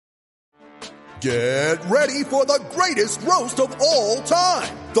Get ready for the greatest roast of all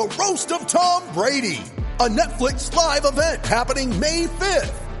time. The Roast of Tom Brady. A Netflix live event happening May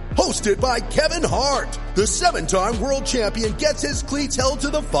 5th. Hosted by Kevin Hart. The 7-time world champion gets his cleats held to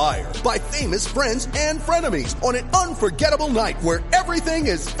the fire by famous friends and frenemies on an unforgettable night where everything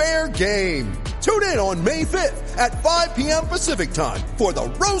is fair game. Tune in on May 5th at 5 p.m. Pacific time for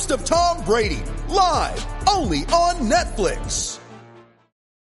the Roast of Tom Brady. Live only on Netflix.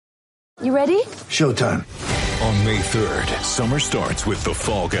 You ready? Showtime. On May 3rd, summer starts with The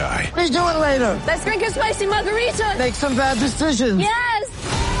Fall Guy. Let's do it later. Let's drink a spicy margarita. Make some bad decisions. Yes!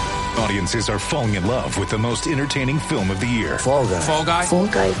 Audiences are falling in love with the most entertaining film of the year. Fall Guy. Fall Guy? Fall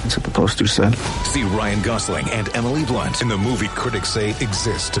Guy. That's what the poster said. See Ryan Gosling and Emily Blunt in the movie critics say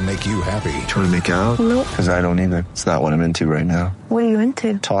exists to make you happy. Trying to make it out? Nope. Because I don't either. It's not what I'm into right now. What are you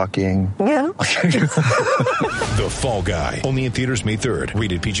into? Talking. Yeah. The Fall Guy. Only in theaters May 3rd.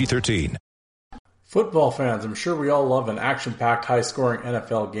 Rated PG-13. Football fans, I'm sure we all love an action-packed, high-scoring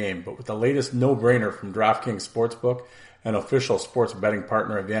NFL game, but with the latest no-brainer from DraftKings Sportsbook, an official sports betting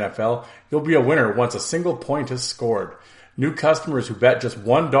partner of the NFL, you'll be a winner once a single point is scored. New customers who bet just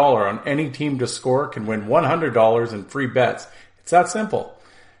 $1 on any team to score can win $100 in free bets. It's that simple.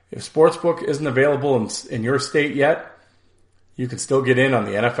 If Sportsbook isn't available in your state yet, you can still get in on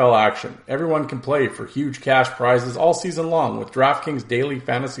the NFL action. Everyone can play for huge cash prizes all season long with DraftKings daily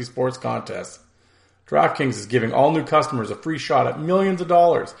fantasy sports contests. DraftKings is giving all new customers a free shot at millions of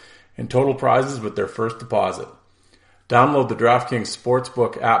dollars in total prizes with their first deposit. Download the DraftKings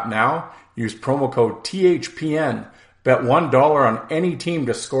Sportsbook app now. Use promo code THPN. Bet $1 on any team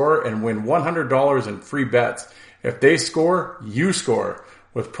to score and win $100 in free bets. If they score, you score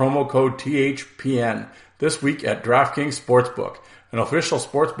with promo code THPN. This week at DraftKings Sportsbook, an official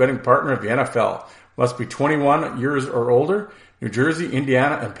sports betting partner of the NFL. Must be 21 years or older. New Jersey,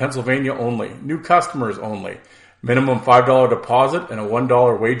 Indiana, and Pennsylvania only. New customers only. Minimum $5 deposit and a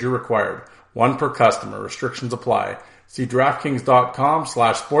 $1 wager required. One per customer. Restrictions apply. See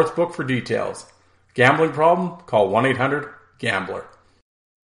DraftKings.com/sportsbook for details. Gambling problem? Call 1-800-GAMBLER.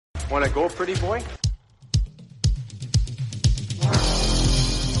 Want to go, pretty boy?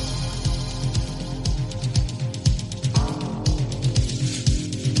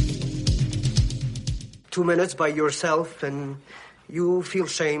 Two minutes by yourself and you feel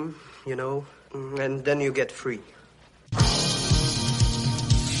shame, you know, and then you get free.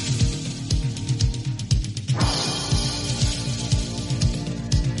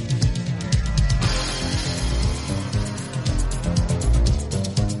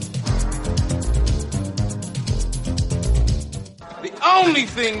 The only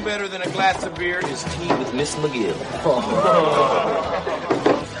thing better than a glass of beer is tea with Miss McGill.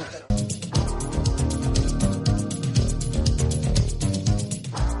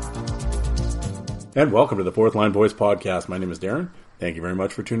 And welcome to the Fourth Line Boys podcast. My name is Darren. Thank you very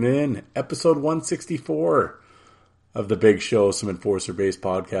much for tuning in. Episode 164 of the Big Show, some Enforcer-based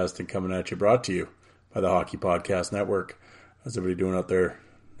podcasting coming at you, brought to you by the Hockey Podcast Network. How's everybody doing out there?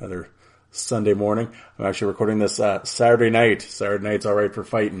 Another Sunday morning. I'm actually recording this Saturday night. Saturday night's all right for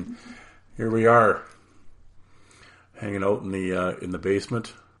fighting. Here we are, hanging out in the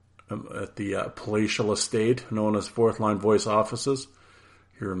basement at the palatial estate known as Fourth Line Voice offices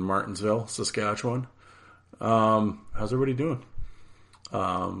here in Martinsville, Saskatchewan. How's everybody doing?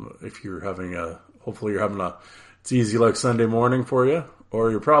 If you're hopefully you're having it's easy like Sunday morning for you,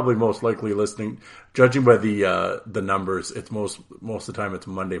 or you're probably most likely listening, judging by the numbers, it's most of the time it's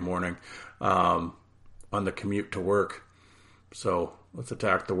Monday morning, on the commute to work. So let's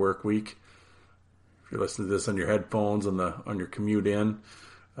attack the work week. If you're listening to this on your headphones on your commute in,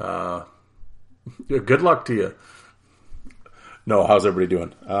 good luck to you. No, how's everybody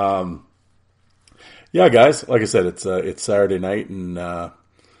doing? Yeah, guys, like I said, it's Saturday night, and what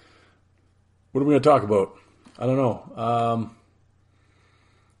are we going to talk about? I don't know.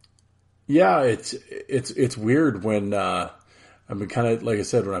 Yeah, it's weird when I mean, kind of like I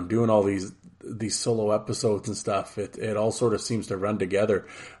said, when I'm doing all these solo episodes and stuff, it all sort of seems to run together.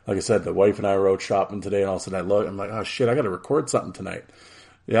 Like I said, the wife and I were out shopping today, and all of a sudden I'm like, oh shit, I got to record something tonight.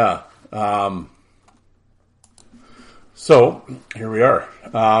 Yeah. So here we are.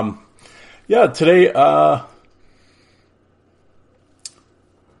 Yeah, today, the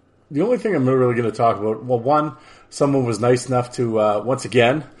only thing I'm really going to talk about, well, one, someone was nice enough to, once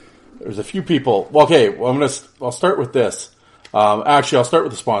again, there's a few people. Well, okay, I'll start with this. Actually, I'll start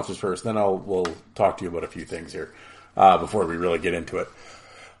with the sponsors first, then we'll talk to you about a few things here, before we really get into it.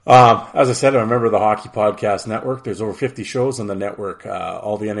 As I said, I'm a member of the Hockey Podcast Network. There's over 50 shows on the network.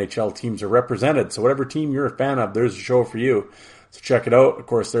 All the NHL teams are represented. So whatever team you're a fan of, there's a show for you. So check it out. Of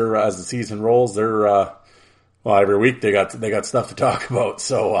course, they're as the season rolls, they're every week they got stuff to talk about.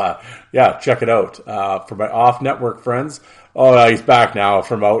 So check it out. For my off-network friends, he's back now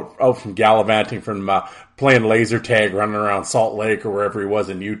from out from gallivanting from playing laser tag, running around Salt Lake or wherever he was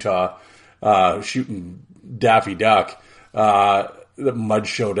in Utah, shooting Daffy Duck. The mud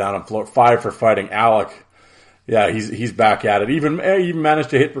show down in Florida, 5 for fighting Alec. Yeah, he's back at it. Even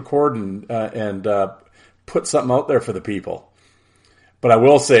managed to hit record and put something out there for the people. But I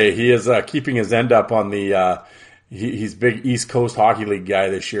will say he is keeping his end up on the. He's big East Coast Hockey League guy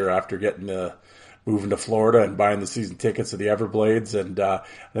this year after getting moving to Florida and buying the season tickets to the Everblades, and I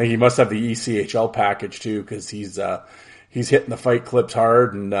think he must have the ECHL package too because he's hitting the fight clips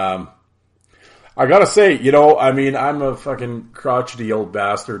hard. And I gotta say, I'm a fucking crotchety old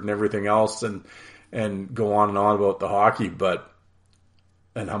bastard and everything else, and go on and on about the hockey,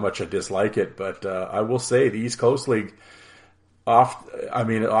 and how much I dislike it. But I will say the East Coast League off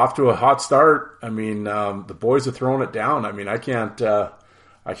to a hot start. The boys are throwing it down. I can't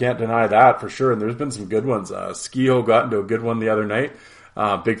deny that for sure. And there's been some good ones. Skiho got into a good one the other night.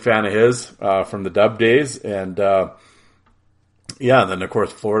 Big fan of his from the Dub days, and and then of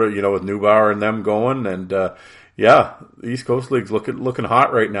course Florida, with Neubauer and them going, and the East Coast League's looking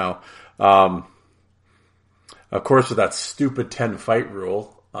hot right now. Of course, with that stupid 10 fight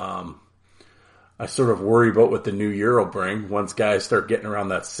rule, I sort of worry about what the new year will bring once guys start getting around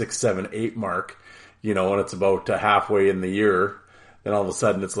that 6, 7, 8 mark, and it's about halfway in the year. Then all of a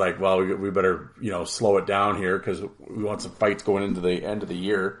sudden it's like, well, we better, slow it down here because we want some fights going into the end of the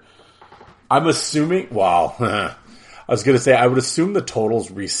year. I'm assuming, I was going to say, I would assume the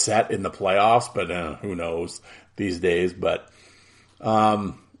totals reset in the playoffs, but who knows these days. But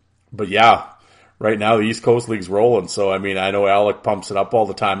yeah. Right now, the East Coast League's rolling, so I know Alec pumps it up all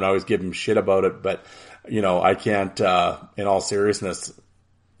the time, and I always give him shit about it. But I can't, in all seriousness,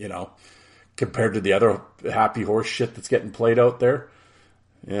 compared to the other happy horse shit that's getting played out there,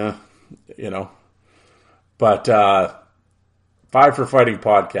 But 5 for Fighting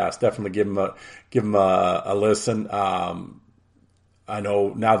podcast, definitely give him a listen. I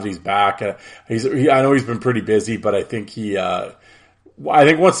know now that he's back, I know he's been pretty busy, but I think I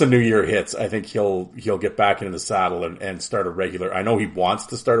think once the new year hits, I think he'll get back into the saddle and start a regular. I know he wants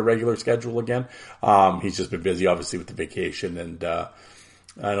to start a regular schedule again. He's just been busy, obviously, with the vacation, and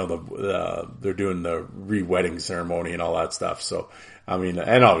I know they're doing the re-wedding ceremony and all that stuff. So,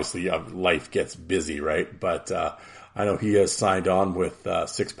 and obviously life gets busy, right? But I know he has signed on with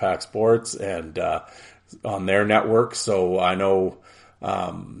Six Pack Sports and on their network. So I know,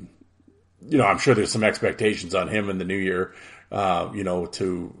 I'm sure there's some expectations on him in the new year.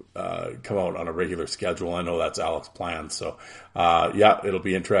 To come out on a regular schedule. I know that's Alec's plan. So, it'll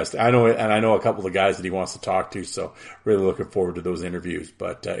be interesting. I know a couple of guys that he wants to talk to. So really looking forward to those interviews.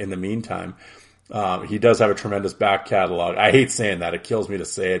 But, in the meantime, he does have a tremendous back catalog. I hate saying that. It kills me to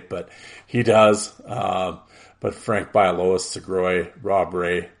say it, but he does. But Frank Bialowas, Segroy, Rob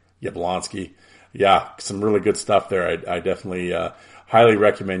Ray, Yablonsky. Yeah, some really good stuff there. I definitely, highly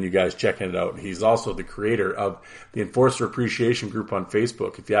recommend you guys checking it out. He's also the creator of the Enforcer Appreciation Group on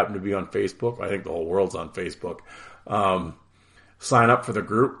Facebook. If you happen to be on Facebook, I think the whole world's on Facebook. Sign up for the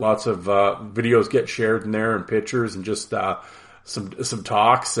group. Lots of videos get shared in there and pictures and just some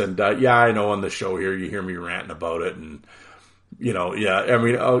talks. And I know on the show here you hear me ranting about it. And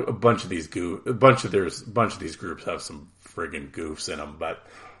a bunch of these these groups have some friggin' goofs in them, but.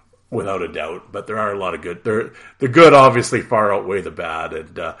 Without a doubt, but there are a lot of good. The good obviously far outweigh the bad,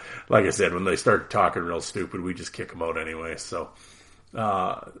 and like I said, when they start talking real stupid, we just kick them out anyway. So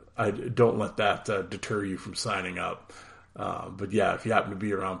I don't let that deter you from signing up. But yeah, if you happen to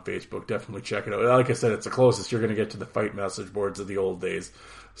be around Facebook, definitely check it out. Like I said, it's the closest you're going to get to the fight message boards of the old days.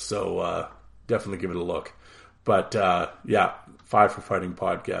 So definitely give it a look. But 5 for Fighting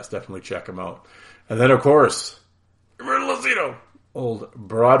podcast, definitely check them out. And then of course, Roberto Lucido. Old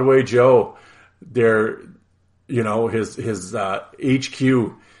Broadway Joe, his HQ.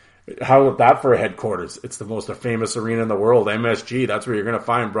 How about that for a headquarters? It's the most famous arena in the world, MSG. That's where you're going to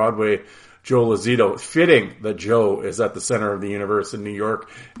find Broadway Joe Lucido. Fitting that Joe is at the center of the universe in New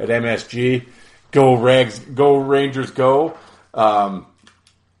York at MSG. Go Rangers, go! I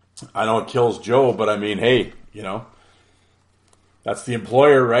know it kills Joe, but hey, that's the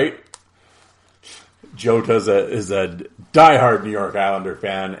employer, right? Joe is a diehard New York Islander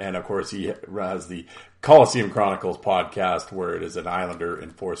fan, and of course he has the Coliseum Chronicles podcast, where it is an Islander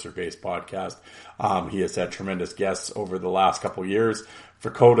enforcer-based podcast. He has had tremendous guests over the last couple of years.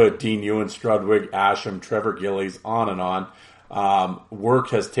 Fakota, Dean Ewan, Strudwick, Asham, Trevor Gillies, on and on. Work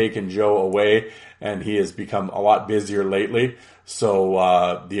has taken Joe away, and he has become a lot busier lately.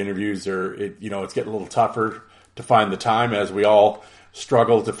 So the interviews it's getting a little tougher to find the time, as we all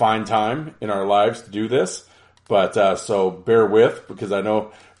struggle to find time in our lives to do this. But so bear with, because I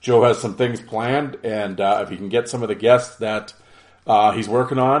know Joe has some things planned, and if he can get some of the guests that he's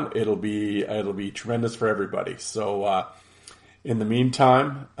working on, it'll be tremendous for everybody. So in the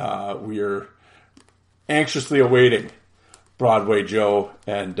meantime, we are anxiously awaiting Broadway Joe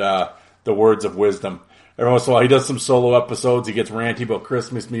and the words of wisdom. Every once in a while, he does some solo episodes. He gets ranty about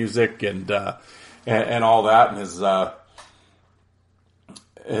Christmas music and all that, and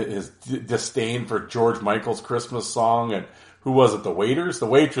his disdain for George Michael's Christmas song. And who was it? The Waiters? The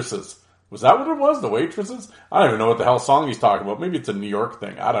Waitresses. Was that what it was? The Waitresses? I don't even know what the hell song he's talking about. Maybe it's a New York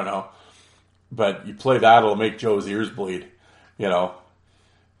thing. I don't know. But you play that, it'll make Joe's ears bleed, And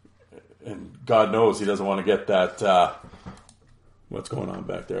God knows he doesn't want to get that. What's going on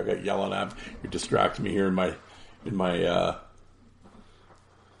back there? I got yelling at him. You're distracting me here in my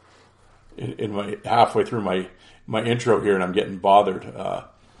halfway through my intro here, and I'm getting bothered.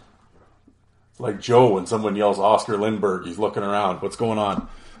 It's like Joe when someone yells Oscar Lindbergh. He's looking around. What's going on?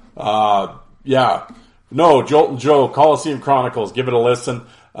 Yeah. No, Joltin' Joe, Coliseum Chronicles. Give it a listen.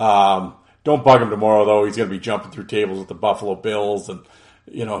 Don't bug him tomorrow, though. He's going to be jumping through tables with the Buffalo Bills, and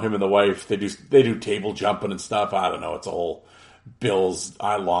him and the wife. They do table jumping and stuff. I don't know. It's a whole Bills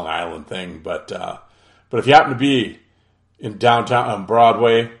Long Island thing. But if you happen to be in downtown on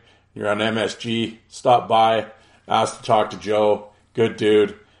Broadway, you're on MSG, stop by, ask to talk to Joe. Good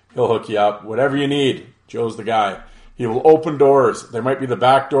dude. He'll hook you up. Whatever you need, Joe's the guy. He will open doors. There might be the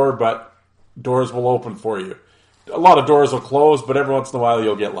back door, but doors will open for you. A lot of doors will close, but every once in a while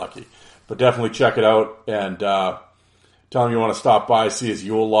you'll get lucky. But definitely check it out, and tell him you want to stop by, see his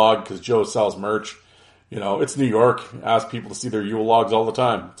Yule log, because Joe sells merch. It's New York. Ask people to see their Yule logs all the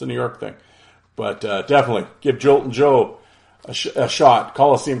time. It's a New York thing. But definitely give Joltin' Joe a shot.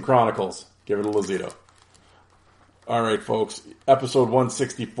 Coliseum Chronicles. Give it a Lizito. All right, folks. Episode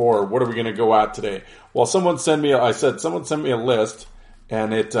 164. What are we going to go at today? Well, someone sent me a list,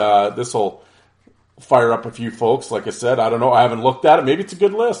 and this will fire up a few folks. Like I said, I don't know. I haven't looked at it. Maybe it's a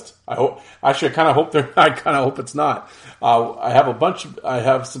good list. I kind of hope it's not. I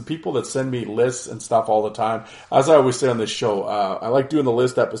have some people that send me lists and stuff all the time. As I always say on this show, I like doing the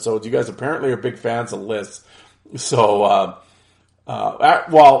list episodes. You guys apparently are big fans of lists. So,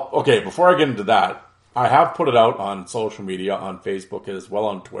 okay, before I get into that, I have put it out on social media, on Facebook as well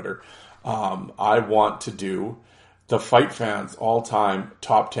on Twitter. I want to do the Fight Fans all-time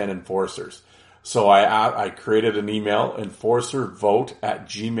top 10 enforcers. So I created an email,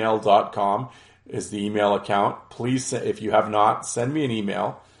 enforcervote@gmail.com is the email account. Please, if you have not, send me an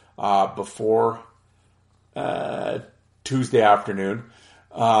email before Tuesday afternoon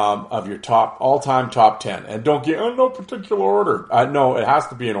of your all-time top 10. And don't get in no particular order. No, it has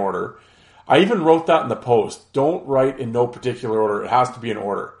to be in order. I even wrote that in the post. Don't write in no particular order. It has to be in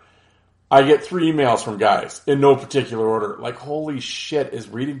order. I get 3 emails from guys in no particular order. Like, holy shit, is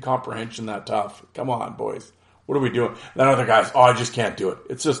reading comprehension that tough? Come on, boys. What are we doing? Then other guys, I just can't do it.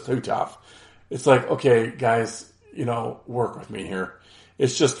 It's just too tough. It's like, okay, guys, work with me here.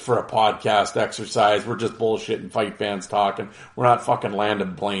 It's just for a podcast exercise. We're just bullshitting Fight Fans talking. We're not fucking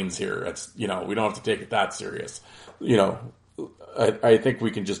landing planes here. It's, we don't have to take it that serious. I think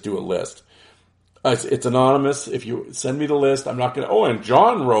we can just do a list. It's anonymous. If you send me the list, I'm not going to... Oh, and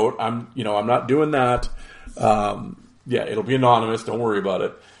John wrote, I'm not doing that. It'll be anonymous. Don't worry about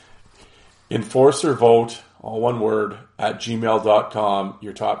it. Enforcer vote, all one word, @gmail.com,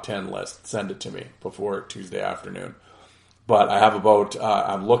 your top 10 list. Send it to me before Tuesday afternoon. But I have about,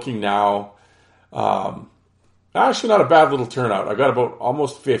 I'm looking now, actually not a bad little turnout. I got about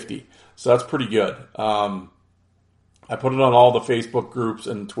almost 50. So that's pretty good. I put it on all the Facebook groups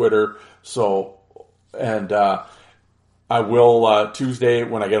and Twitter. And I will, Tuesday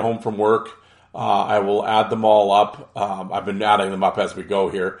when I get home from work, I will add them all up. I've been adding them up as we go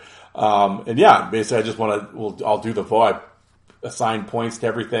here. Basically I just I'll do the vote. I assign points to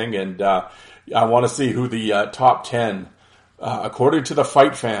everything, and I want to see who the top 10, according to the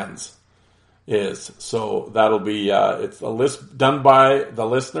Fight Fans, is. So that'll be, it's a list done by the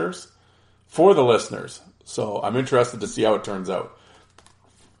listeners, for the listeners. So I'm interested to see how it turns out.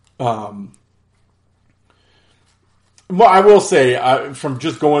 Well, I will say, from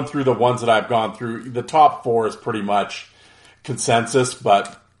just going through the ones that I've gone through, the top 4 is pretty much consensus,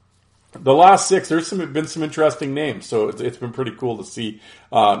 but the last 6, there's been some interesting names, so it's been pretty cool to see,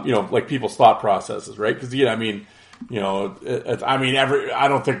 like people's thought processes, right? Because, I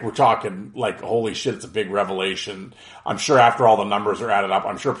don't think we're talking like, holy shit, it's a big revelation. I'm sure after all the numbers are added up,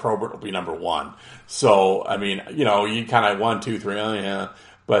 I'm sure Probert will be number one. So, I mean, you kind of 1, 2, 3, yeah.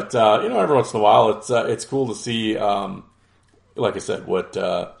 But, every once in a while, it's cool to see, like I said, what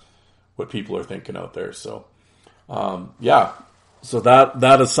people are thinking out there. So, so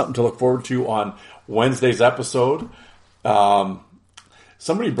that is something to look forward to on Wednesday's episode.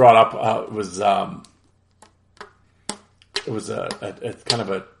 Somebody brought up, it was a kind of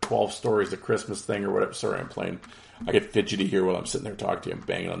a 12 stories of Christmas thing or whatever. Sorry, I get fidgety here while I'm sitting there talking to you. I'm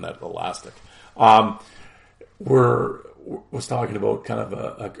banging on that elastic. Was talking about kind of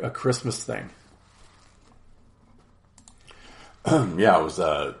a Christmas thing. Yeah, it was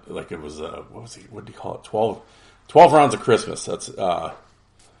what do you call it? 12 rounds of Christmas. That's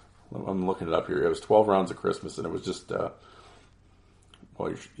I'm looking it up here. It was 12 rounds of Christmas, and it was just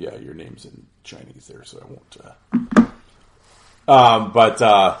your name's in Chinese there, so I won't. But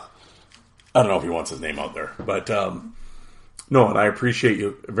I don't know if he wants his name out there. But no, and I appreciate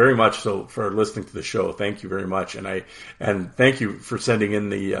you very much so for listening to the show. Thank you very much, and thank you for sending in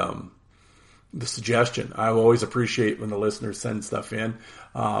the suggestion. I always appreciate when the listeners send stuff in,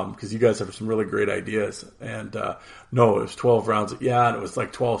 because you guys have some really great ideas. And no, it was 12 rounds. Yeah, and it was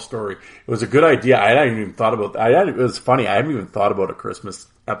like 12 story. It was a good idea. I hadn't even thought about that. It was funny. I hadn't even thought about a Christmas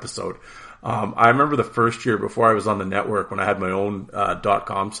episode. I remember the first year before I was on the network when I had my own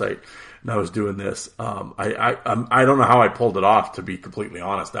 .com site and I was doing this. I don't know how I pulled it off, to be completely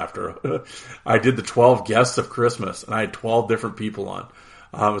honest. After I did the 12 guests of Christmas, and I had 12 different people on.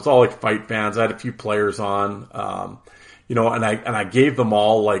 It's all like fight fans. I had a few players on, and I gave them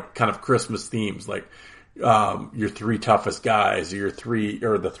all like kind of Christmas themes, like your 3 toughest guys,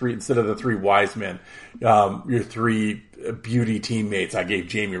 instead of the 3 wise men, your 3 beauty teammates. I gave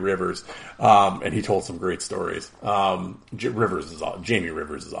Jamie Rivers, and he told some great stories. Jamie Rivers is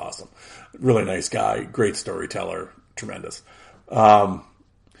awesome, really nice guy, great storyteller, tremendous.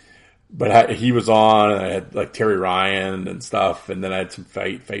 But he was on, and I had like Terry Ryan and stuff, and then I had some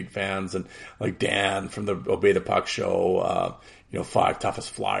fight fans, and like Dan from the Obey the Puck show, 5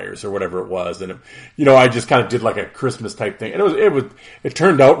 toughest flyers or whatever it was, and I just kind of did like a Christmas type thing, and it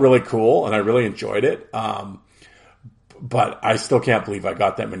turned out really cool, and I really enjoyed it. But I still can't believe I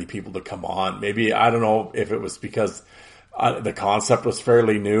got that many people to come on. Maybe, I don't know if it was because the concept was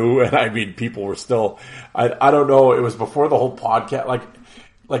fairly new, and I mean, people were still, I don't know, it was before the whole podcast,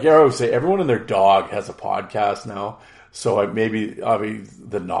 like I always say, everyone and their dog has a podcast now. So maybe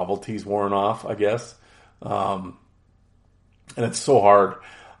the novelty's worn off, I guess. And it's so hard.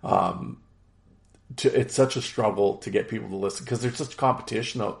 It's such a struggle to get people to listen because there's such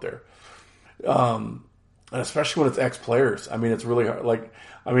competition out there. And especially when it's ex-players. I mean, it's really hard.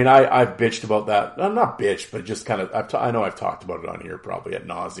 I've bitched about that. I'm not bitched, but just kind of, I know I've talked about it on here probably ad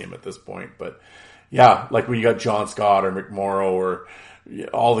nauseum at this point. But yeah, like when you got John Scott or McMorrow or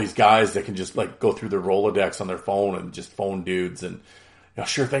all these guys that can just like go through their Rolodex on their phone and just phone dudes and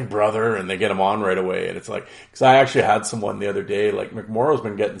sure thing, brother, and they get them on right away. And it's like, because I actually had someone the other day, like McMorrow's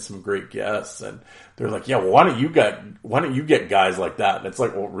been getting some great guests, and they're like, yeah, well, why don't you get guys like that? And it's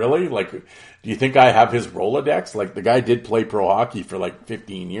like, well, really? Like, do you think I have his Rolodex? Like, the guy did play pro hockey for like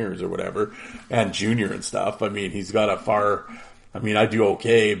 15 years or whatever, and junior and stuff. I mean, he's got I do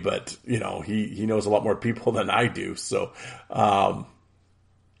okay, but he knows a lot more people than I do. So, so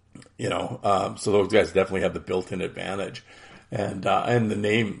those guys definitely have the built-in advantage, and the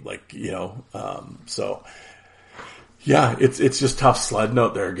name, so yeah, it's just tough sledding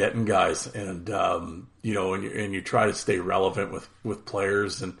out there getting guys, and and you try to stay relevant with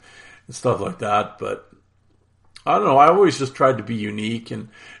players and stuff like that. But I don't know, I always just tried to be unique and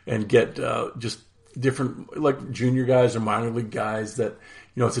get just different, like junior guys or minor league guys that,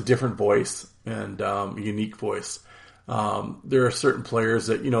 it's a different voice and a unique voice. There are certain players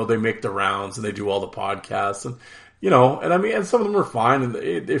that, they make the rounds and they do all the podcasts and, and some of them are fine. And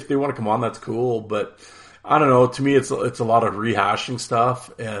if they want to come on, that's cool. But I don't know, to me, it's a lot of rehashing stuff.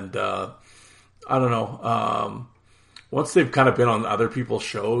 And, I don't know, once they've kind of been on other people's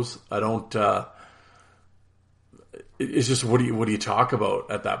shows, I don't, it's just, what do you talk about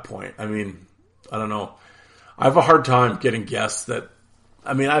at that point? I mean, I don't know. I have a hard time getting guests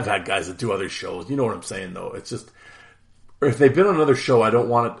I've had guys that do other shows. You know what I'm saying, though? It's just, if they've been on another show, I don't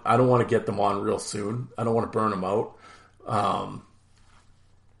want to get them on real soon. I don't want to burn them out.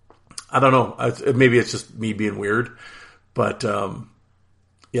 I don't know. Maybe it's just me being weird, but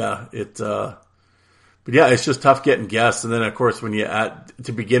yeah, But yeah, it's just tough getting guests, and then of course when you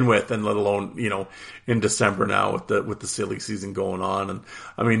to begin with, and let alone in December now with the silly season going on, and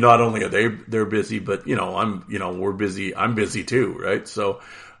I mean not only are they're busy, but we're busy. I'm busy too, right? So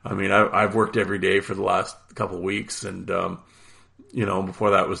I mean I've worked every day for the last couple of weeks, and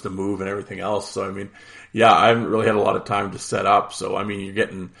before that was the move and everything else. So I mean, yeah, I haven't really had a lot of time to set up. So I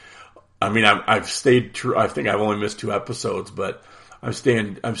mean I've stayed true. I think I've only missed 2 episodes, but I'm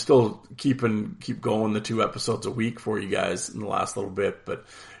still keep going the 2 episodes a week for you guys in the last little bit. But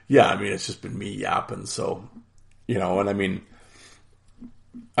yeah, I mean, it's just been me yapping. So, and I mean,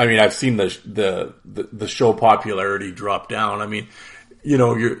 I've seen the show popularity drop down. I mean,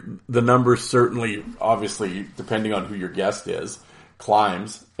 the numbers certainly, obviously, depending on who your guest is,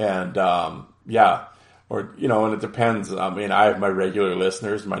 climbs. And, and it depends. I mean, I have my regular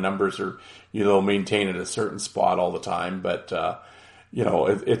listeners. My numbers are, maintain at a certain spot all the time. But,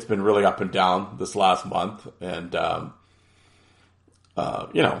 it's been really up and down this last month, and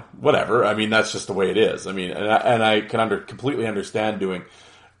whatever. I mean, that's just the way it is. I mean, and I can completely understand doing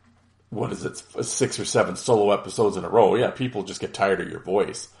 6 or 7 solo episodes in a row. Yeah, people just get tired of your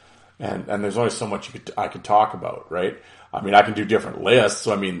voice, and there's only so much I could talk about, right? I mean, I can do different lists.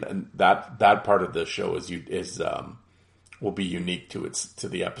 So I mean, and that part of the show will be unique to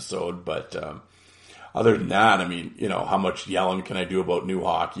the episode, but. Other than that, I mean, how much yelling can I do about new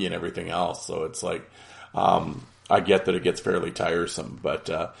hockey and everything else? So it's like, I get that it gets fairly tiresome, but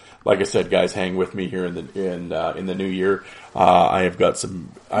like I said, guys, hang with me here in the new year. I have got some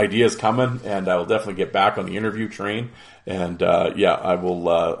ideas coming, and I will definitely get back on the interview train. And I will.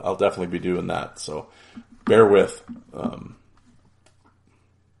 I'll definitely be doing that. So bear with.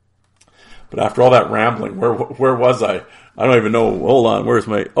 But after all that rambling, where was I? I don't even know. Hold on. Where's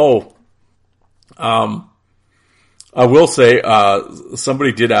my? I will say,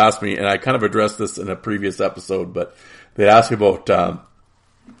 somebody did ask me, and I kind of addressed this in a previous episode, but they asked me about,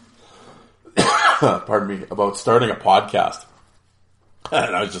 pardon me, about starting a podcast.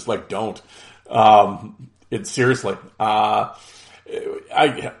 And I was just like, don't. Seriously. I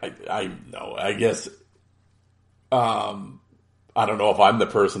guess, I don't know if I'm the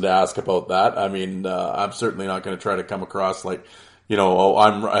person to ask about that. I mean, I'm certainly not going to try to come across like,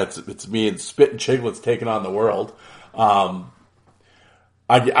 it's me and Spit and Chiglets taking on the world. I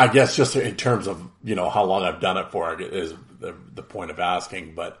guess just in terms of, how long I've done it for is the point of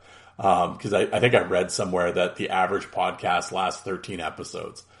asking. But, cause I think I read somewhere that the average podcast lasts 13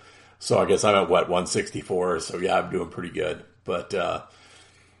 episodes. So I guess I'm at 164. So yeah, I'm doing pretty good, but,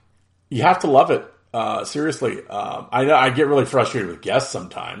 you have to love it. Seriously. I get really frustrated with guests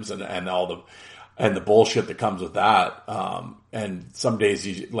sometimes and all the bullshit that comes with that. And some days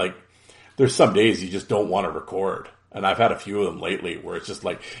there's some days you just don't want to record. And I've had a few of them lately where it's just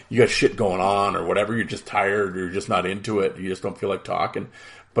like, you got shit going on or whatever. You're just tired or you're just not into it. You just don't feel like talking,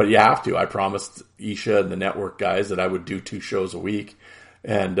 but you have to. I promised Isha and the network guys that I would do 2 shows a week,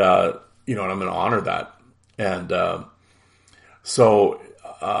 and, and I'm going to honor that. And,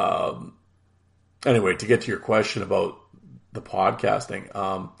 anyway, to get to your question about the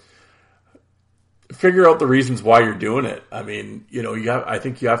podcasting, figure out the reasons why you're doing it. I mean, I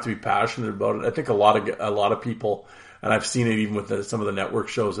think you have to be passionate about it. I think a lot of people, and I've seen it even with some of the network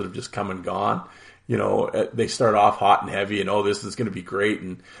shows that have just come and gone, they start off hot and heavy and, this is going to be great.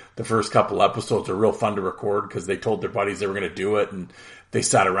 And the first couple episodes are real fun to record because they told their buddies they were going to do it. And they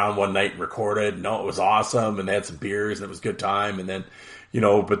sat around one night and recorded, and it was awesome. And they had some beers and it was a good time. And then,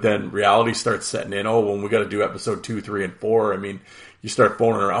 but then reality starts setting in. When we got to do episode 2, 3, and 4, I mean, you start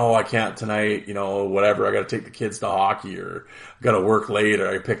phoning around, I can't tonight, whatever. I got to take the kids to hockey, or I got to work late, or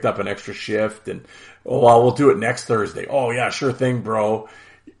I picked up an extra shift, and, we'll do it next Thursday. Oh yeah, sure thing, bro.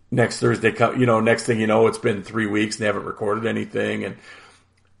 Next Thursday, next thing you know, it's been 3 weeks and they haven't recorded anything.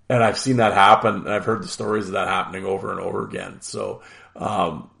 And I've seen that happen, and I've heard the stories of that happening over and over again. So,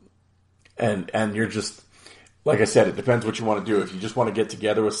 and you're just, like I said, it depends what you want to do. If you just want to get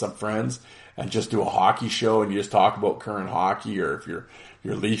together with some friends and just do a hockey show and you just talk about current hockey, or if you're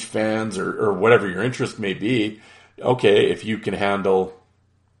Leaf fans or whatever your interest may be, okay, if you can handle.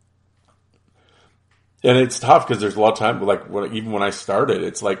 And it's tough because there's a lot of time, even when I started,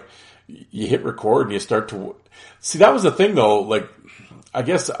 it's like you hit record and you start to see. That was the thing though. Like, I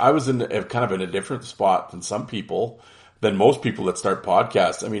guess I was in a different spot than most people that start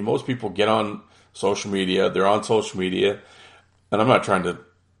podcasts. I mean, most people get on social media, they're on social media, and I'm not trying to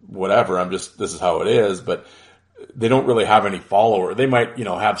whatever, this is how it is, but they don't really have any followers. They might,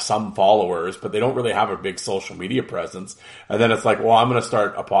 have some followers, but they don't really have a big social media presence. And then it's like, I'm going to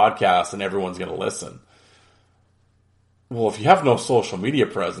start a podcast and everyone's going to listen. well, if you have no social media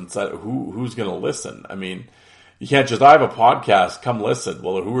presence, who's going to listen? I mean, you can't just, I have a podcast, come listen.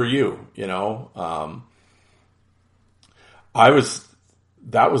 Well, who are you? You know, that was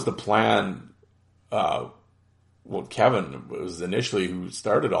the plan. Well, Kevin was initially who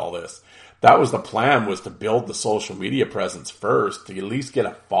started all this. That was the plan, was to build the social media presence first, to at least get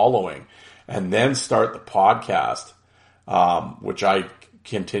a following, and then start the podcast, which I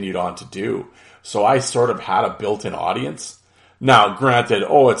continued on to do. So I sort of had a built-in audience. Now, granted,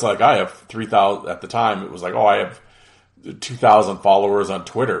 it's like I have 3,000 at the time. It was like, I have 2,000 followers on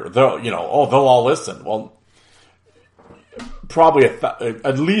Twitter. They'll all listen. Well, probably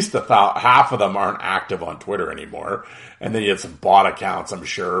at least half of them aren't active on Twitter anymore. And then you have some bot accounts, I'm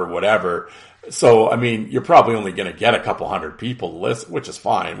sure, or whatever. So, I mean, you're probably only going to get a couple hundred people to listen, which is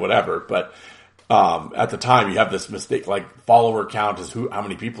fine, whatever. But at the time, you have this mistake, like follower count is how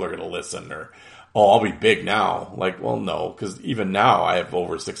many people are going to listen, or, I'll be big now. Like, well, no, because even now I have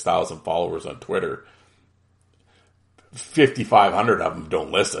over 6,000 followers on Twitter. 5,500 of them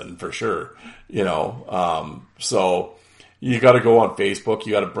don't listen, for sure, you know. So you got to go on Facebook.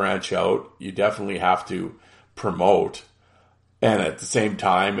 You got to branch out. You definitely have to promote. And at the same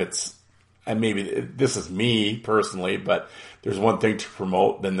time, and maybe this is me personally, but there's one thing to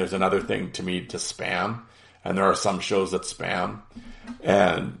promote, then there's another thing to me to spam. And there are some shows that spam.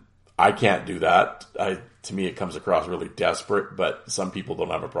 And I can't do that. To me, it comes across really desperate, but some people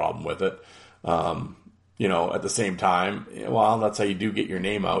don't have a problem with it. You know, at the same time, well, that's how you do get your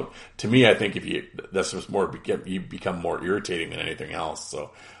name out. To me, I think you become more irritating than anything else.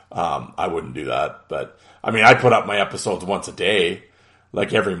 So, I wouldn't do that. But I mean, I put up my episodes once a day,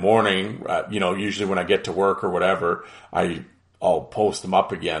 like every morning, you know, usually when I get to work or whatever, I'll post them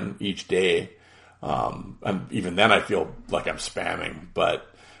up again each day. And even then I feel like I'm spamming, but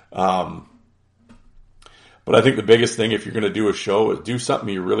I think the biggest thing, if you're going to do a show, is do something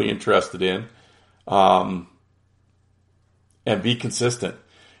you're really interested in. And be consistent.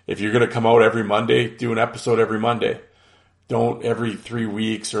 If you're going to come out every Monday, do an episode every Monday. Don't every 3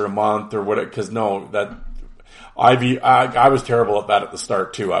 weeks or a month or whatever, because I was terrible at that at the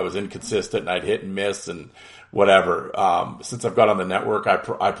start too. I was inconsistent and I'd hit and miss and whatever. Since I've got on the network,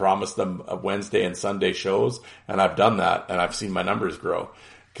 I promised them a Wednesday and Sunday shows, and I've done that, and I've seen my numbers grow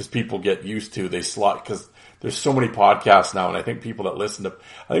because people get used to, they slot, because there's so many podcasts now, and I think people that listen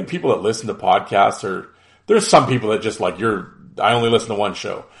to podcasts there's some people that just like, I only listen to one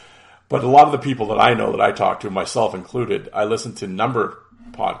show. But a lot of the people that I know that I talk to, myself included, I listen to a number of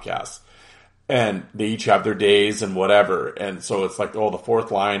podcasts, and they each have their days and whatever. And so it's like, the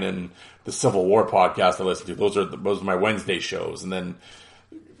Fourth Line and the Civil War podcast I listen to, those are my Wednesday shows. And then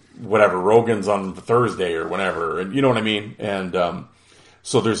whatever, Rogan's on Thursday or whenever, and you know what I mean? And,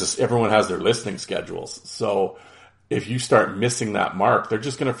 so everyone has their listening schedules. So if you start missing that mark, they're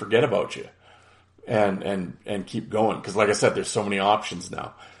just going to forget about you and keep going. Cause like I said, there's so many options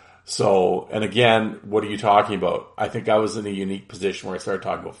now. So, and again, what are you talking about? I think I was in a unique position where I started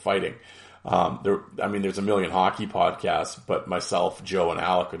talking about fighting. There's a million hockey podcasts, but myself, Joe, and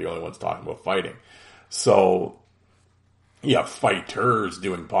Alec are the only ones talking about fighting. So, yeah, fighters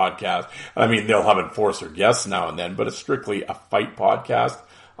doing podcasts. I mean, they'll have enforcer guests now and then, but it's strictly a fight podcast.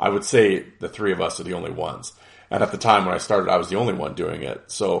 I would say the three of us are the only ones. And at the time when I started, I was the only one doing it.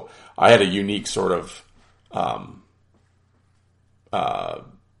 So I had a unique sort of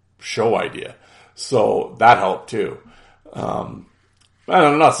show idea. So that helped too.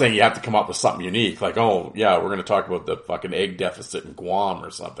 I'm not saying you have to come up with something unique, like, we're going to talk about the fucking egg deficit in Guam or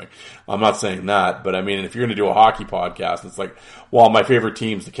something. I'm not saying that, but I mean, if you're going to do a hockey podcast, it's like, well, my favorite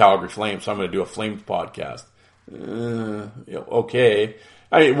team's the Calgary Flames, so I'm going to do a Flames podcast. Okay.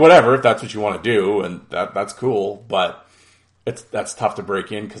 I mean, whatever, if that's what you want to do, and that's cool, but that's tough to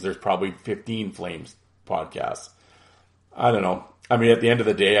break in because there's probably 15 Flames podcasts. I don't know. I mean, at the end of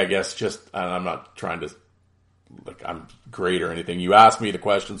the day, I guess I'm not trying to, like, I'm great or anything. You asked me the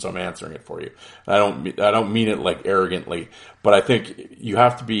question, so I'm answering it for you. I don't mean it like arrogantly, but I think you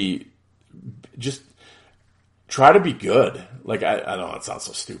have to just try to be good. Like, I don't know, it sounds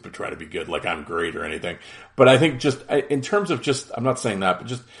so stupid, try to be good, like I'm great or anything. But I think in terms of I'm not saying that, but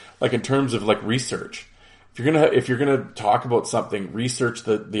just like in terms of like research. If you're gonna talk about something, research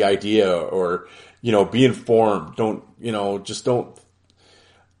the idea, or, you know, be informed. Don't.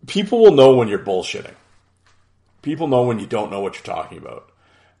 People will know when you're bullshitting. People know when you don't know what you're talking about.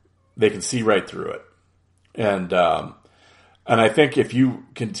 They can see right through it. And I think if you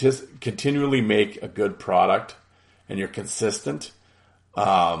continually make a good product and you're consistent,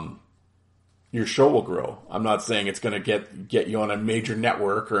 your show will grow. I'm not saying it's going to get you on a major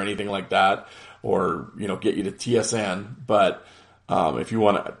network or anything like that, or, you know, get you to TSN. But if you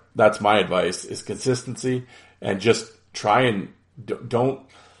want to, that's my advice, is consistency, and just try and don't.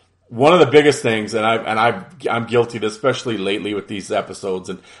 One of the biggest things, and I'm guilty of this, especially lately with these episodes,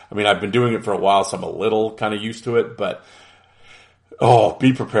 and I mean, I've been doing it for a while, so I'm a little kind of used to it, but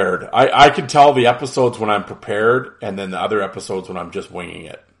be prepared. I can tell the episodes when I'm prepared, and then the other episodes when I'm just winging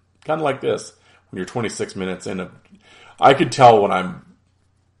it. Kind of like this. When you're 26 minutes in, I could tell when I'm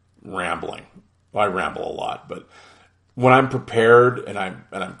rambling. Well, I ramble a lot, but when I'm prepared and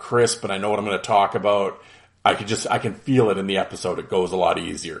I'm crisp and I know what I'm going to talk about, I can feel it in the episode. It goes a lot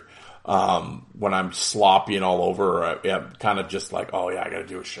easier. When I'm sloppy and all over, I'm kind of just like, oh yeah, I got to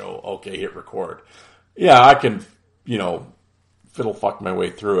do a show. Okay, hit record. Yeah, I can, you know, fiddle fuck my way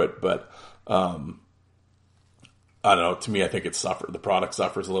through it, but I don't know. To me, I think the product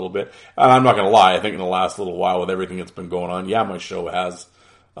suffers a little bit. And I'm not going to lie. I think in the last little while with everything that's been going on, yeah, my show has,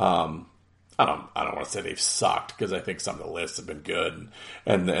 I don't want to say they've sucked, because I think some of the lists have been good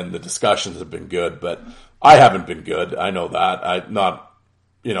and the discussions have been good, but I haven't been good. I know that.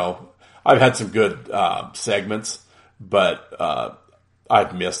 I've had some good, segments, but,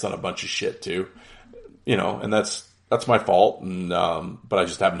 I've missed on a bunch of shit too, you know, and that's my fault. And, but I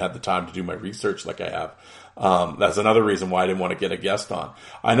just haven't had the time to do my research like I have. That's another reason why I didn't want to get a guest on.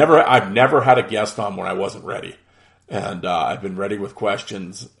 I've never had a guest on when I wasn't ready. And, I've been ready with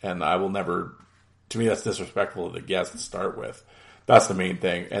questions, and I will never, to me, that's disrespectful to the guest to start with. That's the main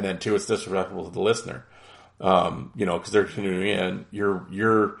thing. And then two, it's disrespectful to the listener. You know, cause they're tuning in.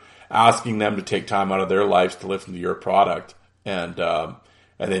 You're asking them to take time out of their lives to listen to your product. And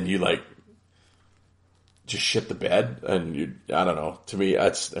then you like, just shit the bed, and I don't know. To me,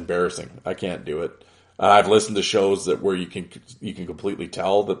 that's embarrassing. I can't do it. I've listened to shows where you can completely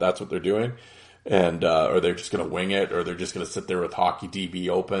tell that that's what they're doing, and or they're just going to wing it, or they're just going to sit there with Hockey DB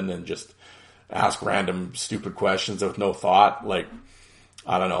open and just ask random stupid questions with no thought. Like,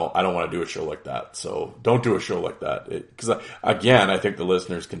 I don't know. I don't want to do a show like that. So don't do a show like that, because again, I think the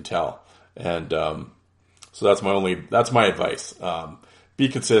listeners can tell, and so that's my advice. Be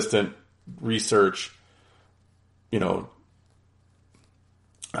consistent, research. You know,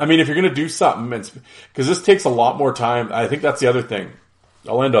 I mean, if you're going to do something, because this takes a lot more time. I think that's the other thing.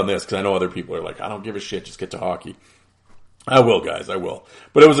 I'll end on this, because I know other people are like, I don't give a shit, just get to hockey. I will, guys, I will.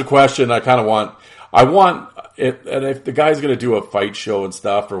 But it was a question I want it, and if the guy's going to do a fight show and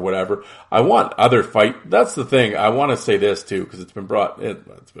stuff or whatever, I want other fight. That's the thing. I want to say this too, because it's been brought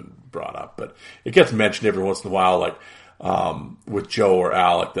up, but it gets mentioned every once in a while, like with Joe or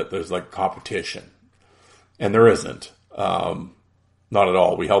Alec, that there's like competition. And there isn't. Not at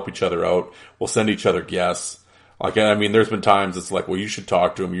all. We help each other out. We'll send each other guests. Like, I mean, there's been times it's like, well, you should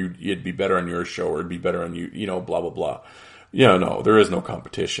talk to him. You'd be better on your show, or it'd be better on you, you know, blah, blah, blah. You know, no, there is no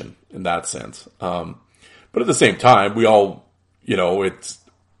competition in that sense. But at the same time, we all, you know,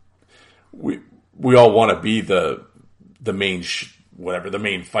 we all want to be the main, the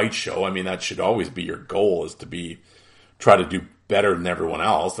main fight show. I mean, that should always be your goal, is to try to do better than everyone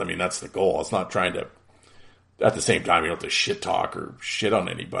else. I mean, that's the goal. It's not trying to, at the same time, you don't have to shit talk or shit on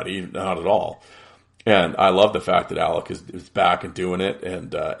anybody. Not at all. And I love the fact that Alec is back and doing it,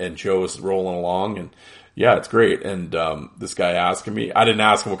 and Joe is rolling along, and yeah, it's great. And this guy asking me, I didn't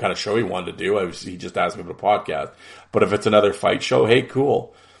ask him what kind of show he wanted to do. He just asked me about a podcast. But if it's another fight show, hey,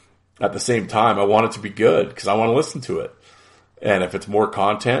 cool. At the same time, I want it to be good, because I want to listen to it. And if it's more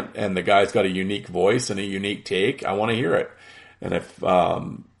content and the guy's got a unique voice and a unique take, I want to hear it. And if,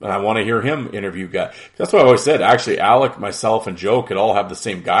 and I want to hear him interview guy. That's what I always said. Actually, Alec, myself, and Joe could all have the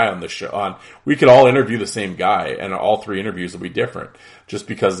same guy on the show. We could all interview the same guy, and all three interviews will be different, just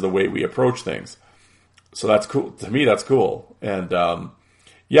because of the way we approach things. So that's cool. To me, that's cool. And,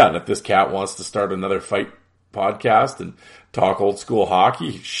 yeah, and if this cat wants to start another fight podcast and talk old school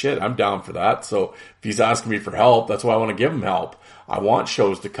hockey, shit, I'm down for that. So if he's asking me for help, that's why I want to give him help. I want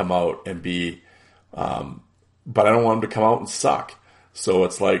shows to come out and be, but I don't want them to come out and suck. So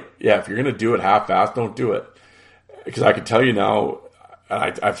it's like, yeah, if you're going to do it half-assed, don't do it. Because I can tell you now,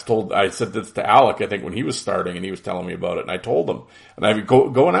 and I said this to Alec, I think, when he was starting, and he was telling me about it, and I told him, and I would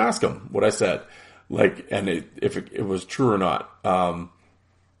go and ask him what I said. Like, and if it was true or not.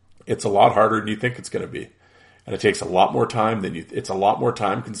 It's a lot harder than you think it's going to be. And it takes a lot more time it's a lot more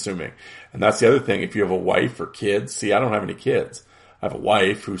time consuming. And that's the other thing. If you have a wife or kids, see, I don't have any kids. I have a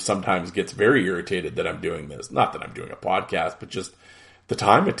wife who sometimes gets very irritated that I'm doing this. Not that I'm doing a podcast, but just the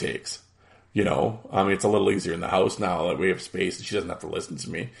time it takes. You know, I mean, it's a little easier in the house now that we have space and she doesn't have to listen to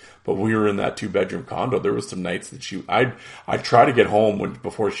me. But when we were in that 2-bedroom condo, there was some nights that I try to get home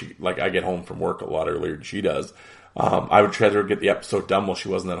before she, like, I get home from work a lot earlier than she does. I would try to get the episode done while she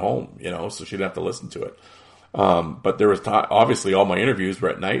wasn't at home, you know, so she didn't have to listen to it. But there was obviously all my interviews were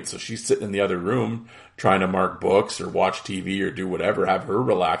at night, so she's sitting in the other room trying to mark books or watch TV or do whatever, have her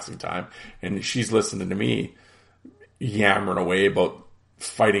relaxing time. And she's listening to me yammering away about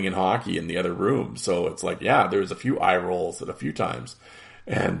fighting in hockey in the other room. So it's like, yeah, there's a few eye rolls at a few times.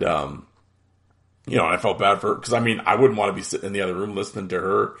 And, you know, I felt bad for her because, I mean, I wouldn't want to be sitting in the other room listening to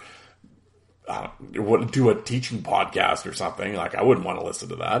her do a teaching podcast or something. Like, I wouldn't want to listen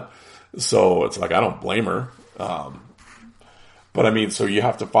to that. So it's like, I don't blame her. But I mean, so you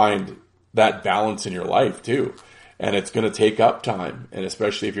have to find that balance in your life too. And it's going to take up time. And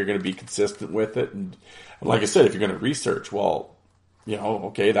especially if you're going to be consistent with it. And like I said, if you're going to research, well, you know,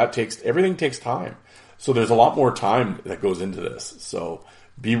 okay, everything takes time. So there's a lot more time that goes into this. So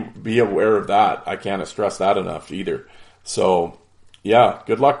be aware of that. I can't stress that enough either. So yeah,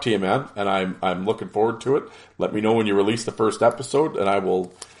 good luck to you, man. And I'm looking forward to it. Let me know when you release the first episode, and I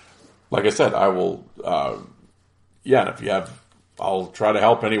will, like I said, yeah, and I'll try to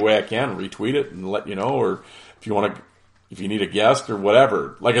help any way I can, retweet it and let you know, or if you need a guest or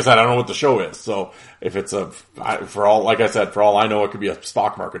whatever. Like I said, I don't know what the show is. So if it's for all I know, it could be a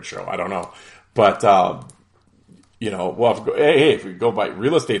stock market show. I don't know. But, you know, well, if we go by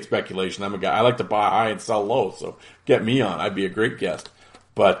real estate speculation, I'm a guy, I like to buy high and sell low. So get me on. I'd be a great guest.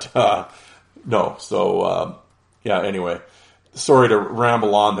 But, no. So, yeah, anyway, sorry to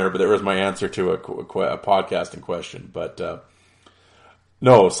ramble on there, but there was my answer to a podcasting question. But,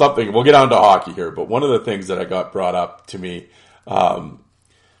 no, we'll get on to hockey here, but one of the things that I got brought up to me,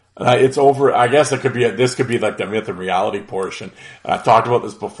 it's over, I guess this could be like the myth and reality portion. And I've talked about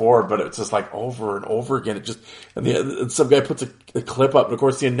this before, but it's just like over and over again. And some guy puts a clip up, and of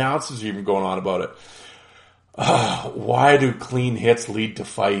course the announcers are even going on about it. Why do clean hits lead to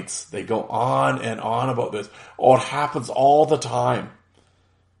fights? They go on and on about this. Oh, it happens all the time.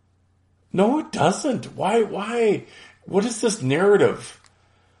 No, it doesn't. Why? What is this narrative?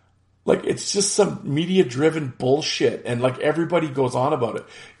 Like, it's just some media-driven bullshit, and like everybody goes on about it.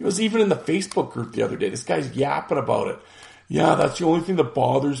 It was even in the Facebook group the other day. This guy's yapping about it. Yeah, that's the only thing that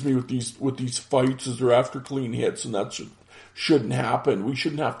bothers me with these fights is they're after clean hits, and that shouldn't happen. We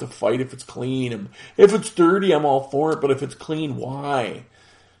shouldn't have to fight if it's clean. And if it's dirty, I'm all for it. But if it's clean, why?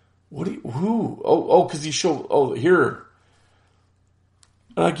 Who? Oh, because here.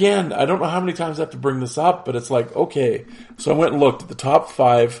 And again, I don't know how many times I have to bring this up, but it's like, okay. So I went and looked at the top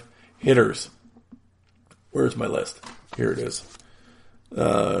 5 hitters. Where's my list? Here it is.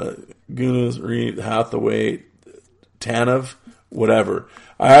 Gunas, Reed, Hathaway, Tanev, whatever.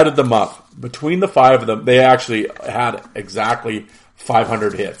 I added them up. Between the 5 of them, they actually had exactly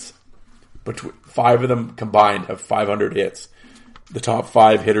 500 hits. 5 of them combined have 500 hits. The top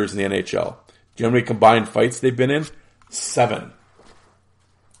 5 hitters in the NHL. Do you know how many combined fights they've been in? 7.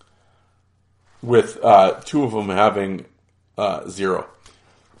 With 2 of them having 0.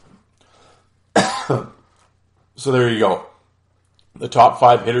 So there you go. The top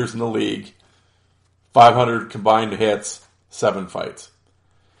 5 hitters in the league, 500 combined hits, 7 fights.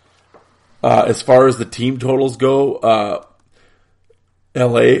 As far as the team totals go,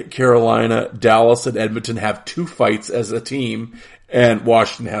 LA, Carolina, Dallas, and Edmonton have 2 fights as a team, and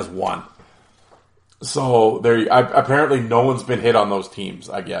Washington has 1. So apparently no one's been hit on those teams,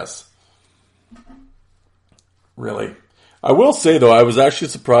 I guess. Really. I will say, though, I was actually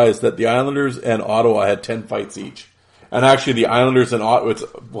surprised that the Islanders and Ottawa had 10 fights each. And actually, the Islanders and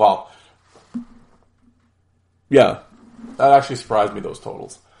Ottawa, yeah, that actually surprised me, those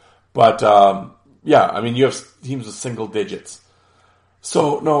totals. But, yeah, I mean, you have teams with single digits.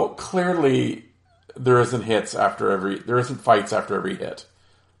 So, no, clearly there isn't fights after every hit.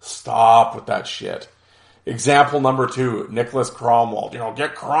 Stop with that shit. Example number 2, Nicholas Cromwell.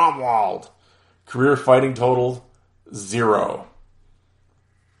 Get Cromwelled. Career fighting total, 0.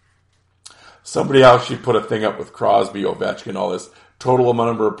 Somebody actually put a thing up with Crosby, Ovechkin, all this total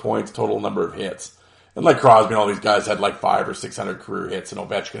number of points, total number of hits. And like Crosby and all these guys had like 500 or 600 career hits, and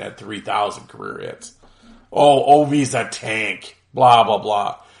Ovechkin had 3,000 career hits. Oh, Ovi's a tank. Blah, blah,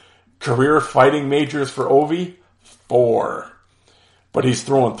 blah. Career fighting majors for Ovi, 4. But he's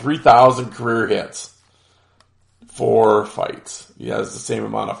throwing 3,000 career hits. 4 fights. He has the same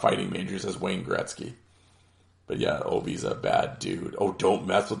amount of fighting majors as Wayne Gretzky. But yeah, Ovi's a bad dude. Oh, don't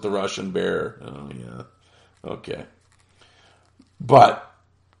mess with the Russian bear. Oh, yeah. Okay. But,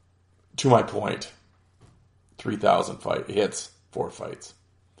 to my point, 3,000 hits, 4 fights.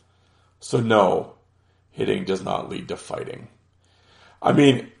 So no, hitting does not lead to fighting. I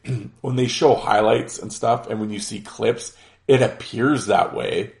mean, when they show highlights and stuff, and when you see clips, it appears that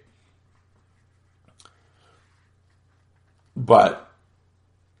way. But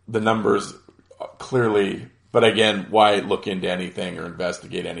the numbers clearly, but again, why look into anything or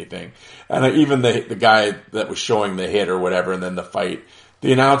investigate anything? And even the guy that was showing the hit or whatever, and then the fight,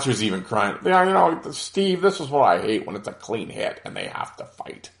 the announcer's even crying, yeah, Steve, this is what I hate when it's a clean hit and they have to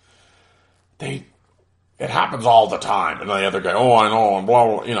fight. It happens all the time. And the other guy, oh, I know, and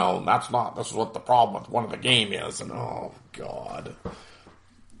blah, blah, this is what the problem with one of the game is. And oh, God.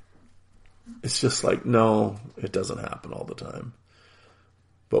 It's just like, no, it doesn't happen all the time.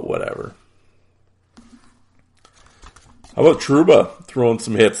 But whatever. How about Trouba throwing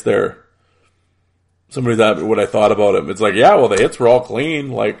some hits there? Somebody's asked what I thought about him. It's like, yeah, well, the hits were all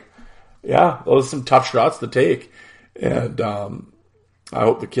clean. Like, yeah, those are some tough shots to take. And I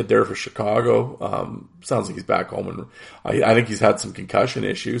hope the kid there for Chicago, sounds like he's back home. And I think he's had some concussion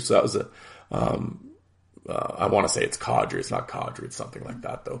issues. So that was I want to say it's Kadri. It's not Kadri. It's something like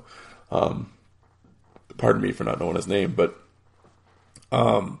that, though. Pardon me for not knowing his name. But,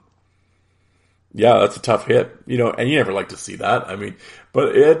 yeah, that's a tough hit, and you never like to see that. I mean,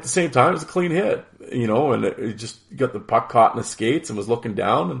 but at the same time, it's a clean hit, and it just got the puck caught in his skates and was looking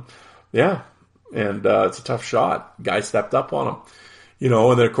down, and yeah, and it's a tough shot. Guy stepped up on him,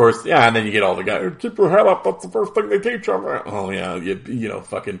 and then of course, yeah, and then you get all the guys, keep your head up. That's the first thing they teach them. Oh yeah,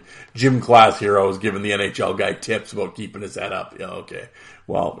 fucking gym class heroes giving the NHL guy tips about keeping his head up. Yeah, okay.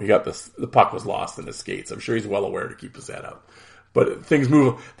 Well, he got the puck was lost in his skates. I'm sure he's well aware to keep his head up. But things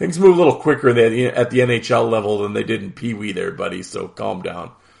move a little quicker at the NHL level than they did in Pee Wee there, buddy. So calm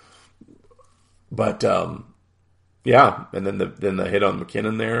down. But yeah, and then the hit on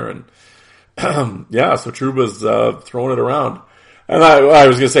McKinnon there, and yeah, so Trouba's throwing it around. And I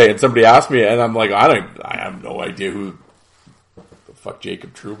was gonna say, and somebody asked me, and I'm like, I have no idea who the fuck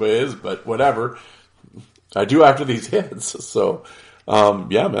Jacob Trouba is, but whatever. I do after these hits, so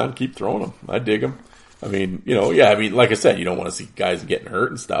yeah, man, keep throwing them. I dig them. I mean, like I said, you don't want to see guys getting hurt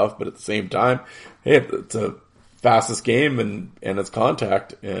and stuff, but at the same time, hey, it's a fastest game and it's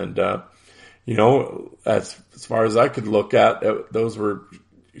contact. And, as far as I could look at, those were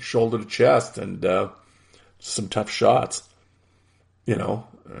shoulder to chest and, some tough shots,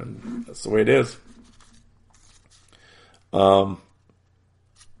 and that's the way it is.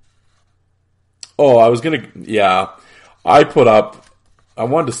 I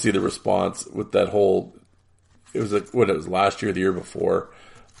wanted to see the response with that whole. It was last year, the year before.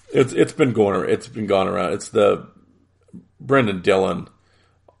 It's been gone around. It's the Brendan Dillon,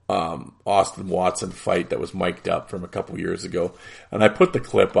 Austin Watson fight that was mic'd up from a couple years ago, and I put the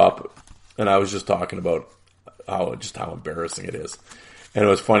clip up, and I was just talking about how embarrassing it is, and it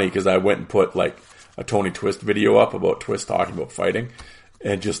was funny because I went and put like a Tony Twist video up about Twist talking about fighting,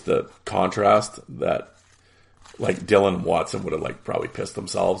 and just the contrast that. Like Dillon and Watson would have probably pissed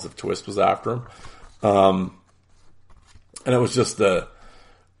themselves if Twist was after him. And it was just the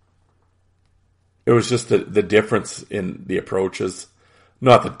difference in the approaches.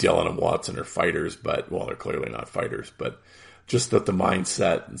 Not that Dillon and Watson are fighters, but they're clearly not fighters, but just that the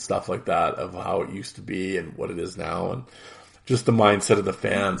mindset and stuff like that of how it used to be and what it is now, and just the mindset of the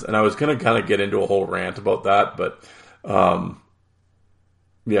fans. And I was going to kind of get into a whole rant about that, but,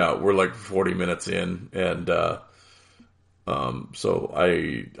 yeah, we're like 40 minutes in, and so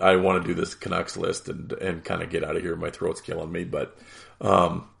I want to do this Canucks list and kind of get out of here. My throat's killing me, but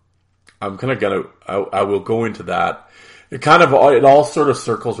I'm kind of I will go into that. It all sort of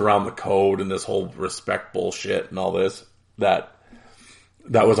circles around the code and this whole respect bullshit and all this that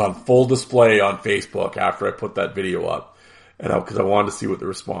was on full display on Facebook after I put that video up, and because I wanted to see what the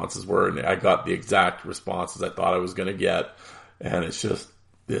responses were, and I got the exact responses I thought I was going to get, and it's just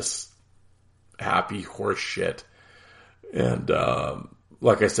this happy horse shit. And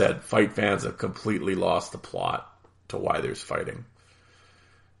like I said, fight fans have completely lost the plot to why there's fighting.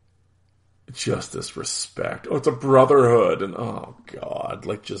 It's just this respect. Oh, it's a brotherhood, and oh God,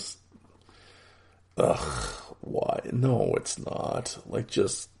 why? No, it's not.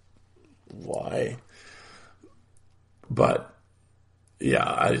 Why? But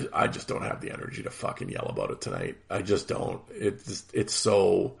yeah, I just don't have the energy to fucking yell about it tonight. I just don't. It's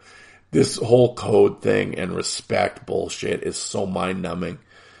so. This whole code thing and respect bullshit is so mind numbing.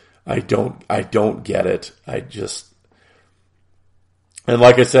 I don't get it. And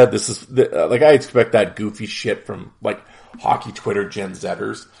like I said, this is I expect that goofy shit from hockey Twitter Gen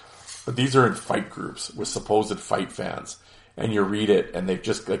Zers, but these are in fight groups with supposed fight fans, and you read it and they've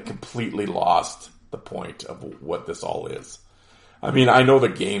just completely lost the point of what this all is. I mean, I know the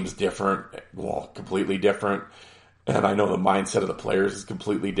game's different, well, completely different, and I know the mindset of the players is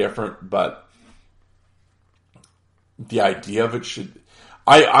completely different, but the idea of it should...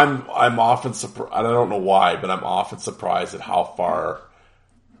 I'm often surprised, I don't know why, but I'm often surprised at how far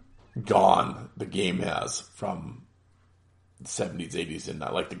gone the game has from the 70s, 80s, and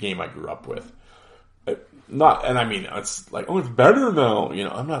like the game I grew up with. And I mean, it's like, oh, it's better now. You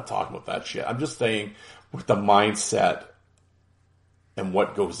know, I'm not talking about that shit. I'm just saying with the mindset and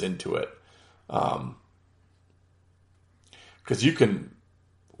what goes into it. Because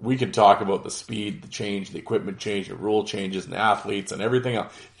we can talk about the speed, the change, the equipment change, the rule changes, and athletes and everything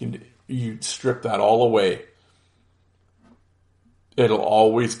else. You strip that all away. It'll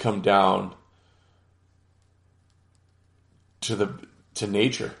always come down to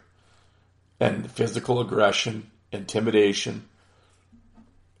nature and physical aggression, intimidation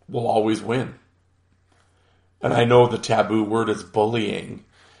will always win. And I know the taboo word is bullying.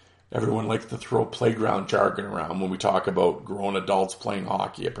 Everyone likes to throw playground jargon around when we talk about grown adults playing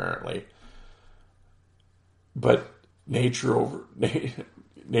hockey, apparently. But nature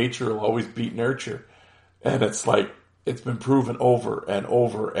will always beat nurture. And it's like, it's been proven over and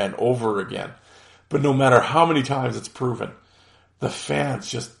over and over again. But no matter how many times it's proven, the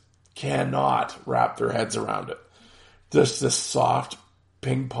fans just cannot wrap their heads around it. This soft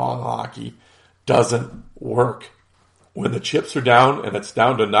ping pong hockey doesn't work. When the chips are down and it's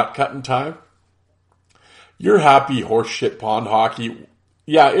down to nut cutting time, your happy horseshit pond hockey,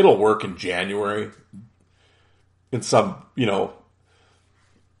 yeah, it'll work in January. In some,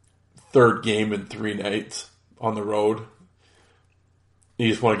 third game in 3 nights on the road. You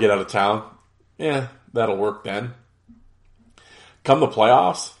just want to get out of town. Yeah, that'll work then. Come the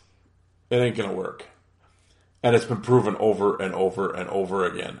playoffs, it ain't going to work. And it's been proven over and over and over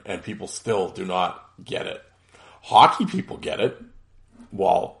again. And people still do not get it. Hockey people get it.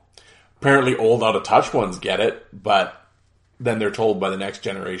 Well, apparently old out of touch ones get it. But then they're told by the next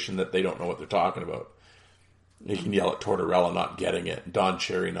generation that they don't know what they're talking about. You can yell at Tortorella not getting it. Don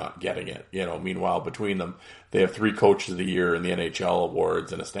Cherry not getting it. Meanwhile, between them, they have 3 coaches of the year in the NHL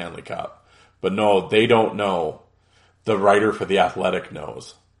awards and a Stanley Cup. But no, they don't know. The writer for The Athletic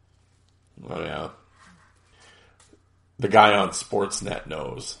knows. Oh, yeah. The guy on Sportsnet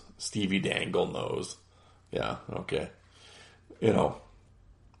knows. Stevie Dangle knows. Yeah, okay.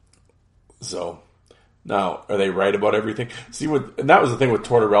 So, now, are they right about everything? See, and that was the thing with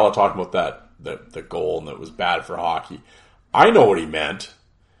Tortorella talking about the goal and that was bad for hockey. I know what he meant.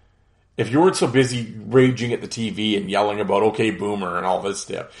 If you weren't so busy raging at the TV and yelling about okay boomer and all this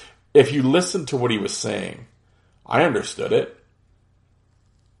stuff, if you listened to what he was saying, I understood it.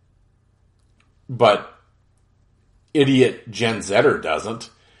 But idiot Gen Zetter doesn't.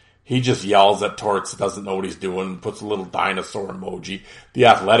 He just yells at Torts, doesn't know what he's doing, puts a little dinosaur emoji. The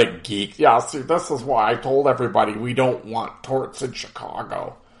Athletic geek, yeah, see, this is why I told everybody we don't want Torts in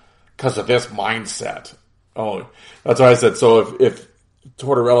Chicago. Because of this mindset. Oh, that's why I said, so if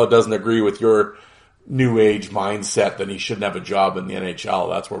Tortorella doesn't agree with your new age mindset, then he shouldn't have a job in the NHL.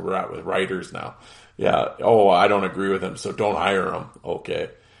 That's where we're at with writers now. Yeah, I don't agree with him, so don't hire him. Okay.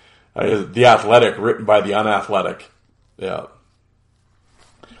 The Athletic, written by the unathletic. Yeah.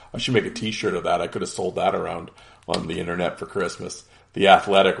 I should make a t-shirt of that. I could have sold that around on the internet for Christmas. The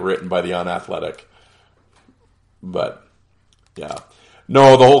Athletic, written by the unathletic. But, yeah.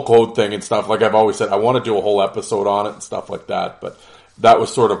 No, the whole code thing and stuff, like I've always said, I want to do a whole episode on it and stuff like that, but that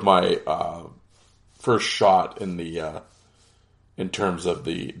was sort of my first shot in terms of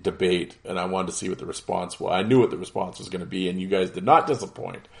the debate, and I wanted to see what the response was. I knew what the response was going to be, and you guys did not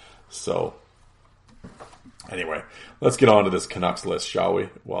disappoint. So, anyway, let's get on to this Canucks list, shall we?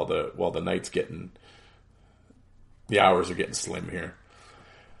 While the hours are getting slim here.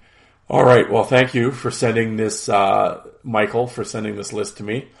 All right. Well, thank you for sending this, Michael, for sending this list to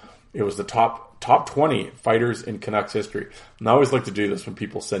me. It was the top 20 fighters in Canucks history. And I always like to do this when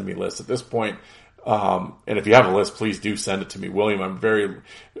people send me lists. At this point, and if you have a list, please do send it to me. William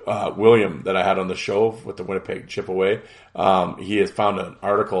that I had on the show with the Winnipeg Chip Away, he has found an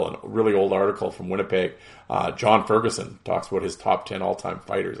article, a really old article from Winnipeg. John Ferguson talks about his top 10 all-time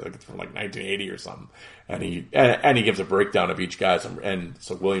fighters. I think it's from like 1980 or something. And he gives a breakdown of each guy's, and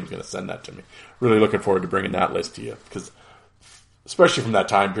so William's going to send that to me. Really looking forward to bringing that list to you, because especially from that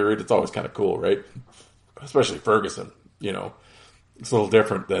time period, it's always kind of cool, right? Especially Ferguson, it's a little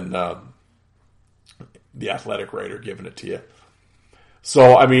different than the Athletic writer giving it to you.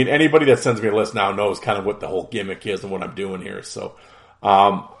 So, I mean, anybody that sends me a list now knows kind of what the whole gimmick is and what I'm doing here. So,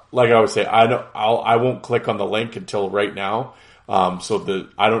 like I always say, I won't click on the link until right now. I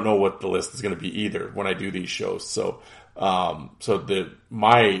don't know what the list is going to be either when I do these shows. So, So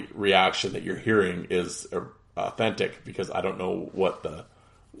my reaction that you're hearing is authentic because I don't know what the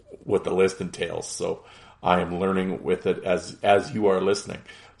list entails. So I am learning with it as you are listening.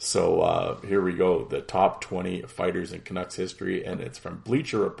 So here we go. The top 20 fighters in Canucks history, and it's from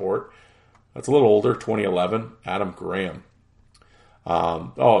Bleacher Report. That's a little older, 2011. Adam Graham.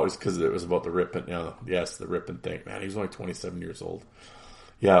 It was because it was about the Rippin. Yes, the Rippin thing. Man, he was only 27 years old.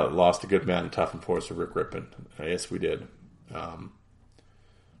 Yeah, lost a good man, tough enforcer, Rick Rippin. Yes, we did.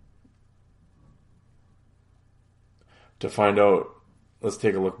 To find out, let's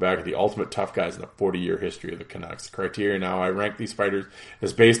take a look back at the ultimate tough guys in the 40-year history of the Canucks. Criteria now, I rank these fighters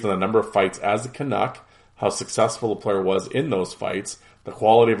is based on the number of fights as a Canuck, how successful the player was in those fights, the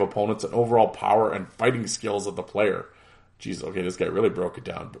quality of opponents, and overall power and fighting skills of the player. Jeez, okay, this guy really broke it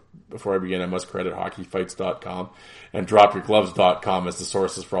down. But before I begin, I must credit hockeyfights.com and dropyourgloves.com as the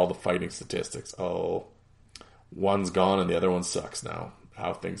sources for all the fighting statistics. Oh, one's gone and the other one sucks now.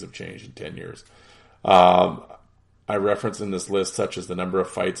 How things have changed in 10 years. I reference in this list such as the number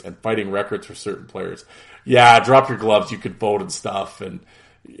of fights and fighting records for certain players. Yeah, drop your gloves. You could vote and stuff, and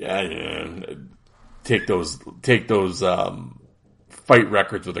take those fight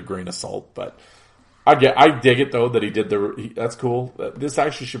records with a grain of salt. But I dig it though that he did that's cool. This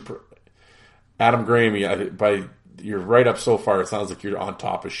actually should. Adam Graham, by your write up so far, it sounds like you're on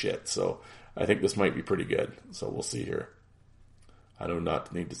top of shit. So I think this might be pretty good. So we'll see here. I do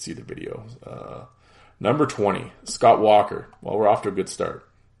not need to see the video. Number 20, Scott Walker. Well, we're off to a good start.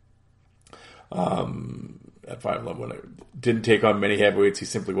 At 5'11", when I didn't take on many heavyweights, he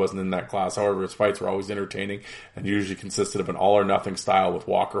simply wasn't in that class. However, his fights were always entertaining and usually consisted of an all-or-nothing style with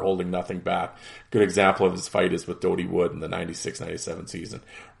Walker holding nothing back. Good example of his fight is with Dodie Wood in the 96-97 season.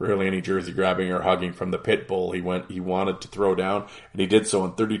 Rarely any jersey grabbing or hugging from the pit bull he wanted to throw down, and he did so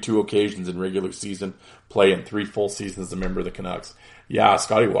on 32 occasions in regular season play and 3 full seasons as a member of the Canucks. Yeah,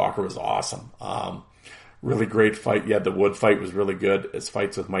 Scotty Walker was awesome. Really great fight. Yeah, the Wood fight was really good. His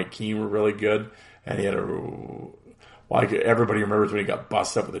fights with Mike Keane were really good. And he had everybody remembers when he got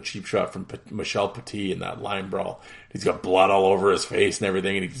busted up with a cheap shot from Michel Petit in that line brawl. He's got blood all over his face and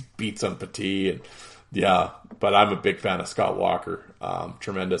everything, and he just beats on Petit. And yeah, but I'm a big fan of Scott Walker.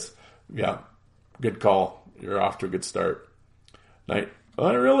 Tremendous. Yeah, good call. You're off to a good start. Oh,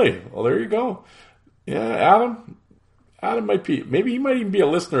 really? Well, there you go. Yeah, Adam might be, maybe he might even be a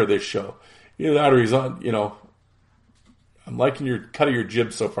listener of this show. Either that or he's on, I'm liking your cut of your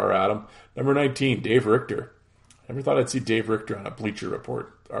jib so far, Adam. Number 19, Dave Richter. Never thought I'd see Dave Richter on a Bleacher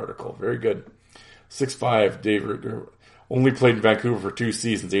Report article. Very good. 6'5", Dave Richter. Only played in Vancouver for 2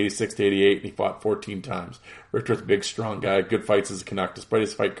 seasons, 86 to 88, and he fought 14 times. Richter's a big, strong guy. Good fights as a Canuck. Despite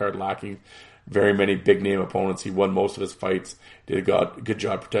his fight card lacking very many big-name opponents, he won most of his fights. Did a good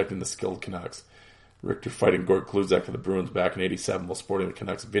job protecting the skilled Canucks. Richter fighting Gord Kluzak for the Bruins back in 87 while sporting the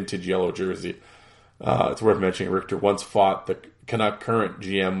Canucks' vintage yellow jersey. It's worth mentioning Richter once fought the Canuck current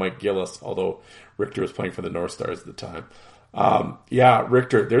GM Mike Gillis, although Richter was playing for the North Stars at the time.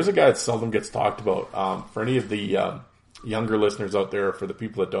 Richter, there's a guy that seldom gets talked about. For any of the younger listeners out there, for the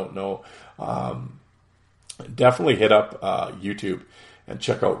people that don't know, definitely hit up YouTube and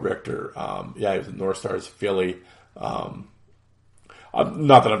check out Richter. He was at North Stars Philly.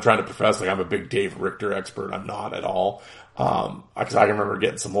 Not that I'm trying to profess like I'm a big Dave Richter expert. I'm not at all. Because I can remember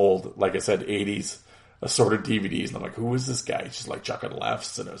getting some old, like I said, 80s assorted DVDs, and I'm like, who is this guy? He's just like chucking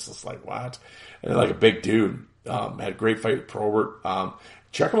lefts, and it was just like, what? And like a big dude. Had a great fight with Probert.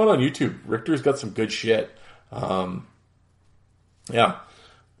 Check him out on YouTube. Richter's got some good shit. Definitely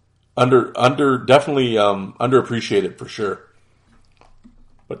underappreciated for sure.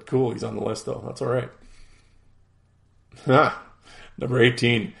 But cool, he's on the list though. That's all right. Number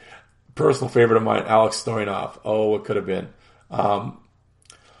 18, personal favorite of mine, Alex Stoyanov. Oh, what could have been? Here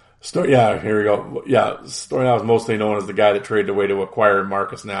we go. Yeah, Stoyanov is mostly known as the guy that traded away to acquire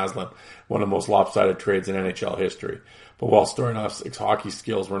Marcus Naslund, one of the most lopsided trades in NHL history. But while Stoyanov's hockey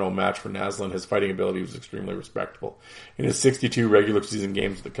skills were no match for Naslund, his fighting ability was extremely respectable. In his 62 regular season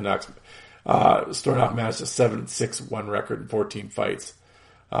games with the Canucks, Stoyanov managed a 7-6-1 record in 14 fights.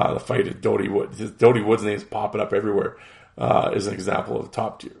 The fight at Dodie Wood. Dodie Wood's name is popping up everywhere. Is an example of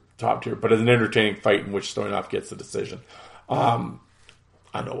top tier, but it's an entertaining fight in which Stoyanov gets the decision.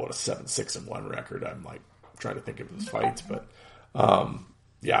 I know what a 7-6-1 record. I'm like trying to think of his fights, but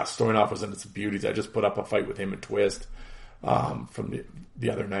Stoyanov was in its beauties. I just put up a fight with him and Twist from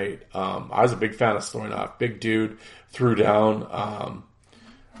the other night. I was a big fan of Stoyanov. Big dude, threw down.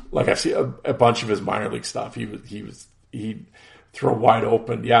 I see a bunch of his minor league stuff. He throw wide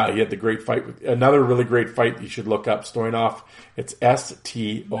open. Yeah, he had the great fight with another really great fight. You should look up Stoyanov. It's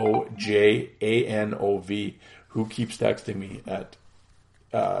Stojanov, who keeps texting me at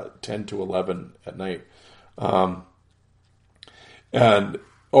 10 to 11 at night. And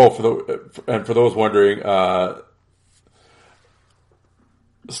for those wondering,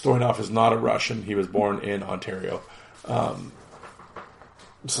 Stoyanov is not a Russian. He was born in Ontario.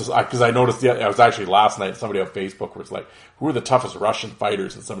 Because I noticed, I was actually last night, somebody on Facebook was like, who are the toughest Russian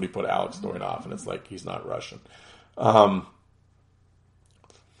fighters? And somebody put Alex Stoyanov, and it's like, he's not Russian.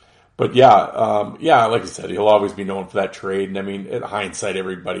 But yeah, like I said, he'll always be known for that trade. And I mean, in hindsight,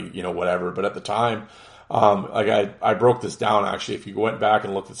 everybody, whatever. But at the time, I broke this down actually. If you went back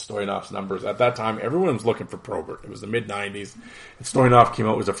and looked at Stoyanov's numbers, at that time, everyone was looking for Probert. It was the mid-90s. And Stoyanov came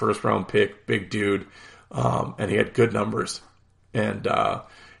out, was a first-round pick, big dude, and he had good numbers. And,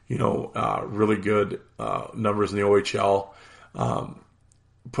 really good numbers in the OHL.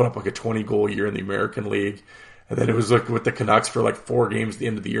 Put up like a 20-goal year in the American League. And then it was like with the Canucks for like 4 games at the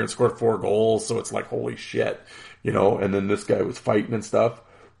end of the year and scored 4 goals. So it's like, holy shit, and then this guy was fighting and stuff.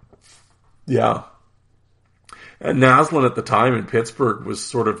 Yeah. And Naslund at the time in Pittsburgh was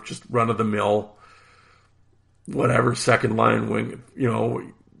sort of just run-of-the-mill, whatever, second-line wing,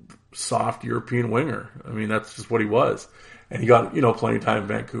 soft European winger. I mean, that's just what he was. And he got, plenty of time in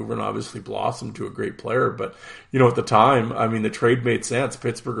Vancouver and obviously blossomed to a great player. But, at the time, I mean, the trade made sense.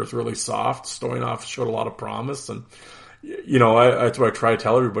 Pittsburgh was really soft. Stoyanov showed a lot of promise. And, that's what I try to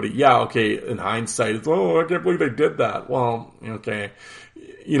tell everybody. Yeah, okay, in hindsight, it's, I can't believe they did that. Well, okay.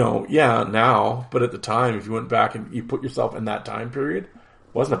 Now, but at the time, if you went back and you put yourself in that time period, it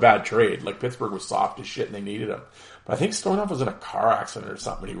wasn't a bad trade. Like, Pittsburgh was soft as shit and they needed him. But I think Stoyanov was in a car accident or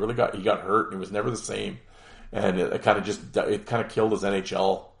something. He got hurt and he was never the same. And it kind of killed his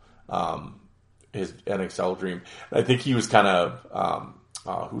NHL dream. And I think he was kind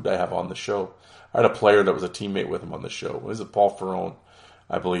of, who did I have on the show? I had a player that was a teammate with him on the show. Was it Paul Ferrone,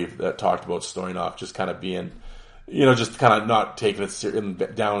 I believe, that talked about Stoyanov just kind of being, just kind of not taking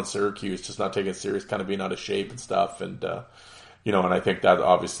it down in Syracuse, just not taking it serious, kind of being out of shape and stuff. And, and I think that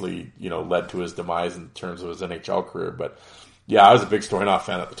obviously, led to his demise in terms of his NHL career. But, yeah, I was a big Stoyanov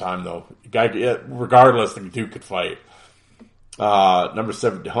fan at the time, though. Regardless, the dude could fight. Number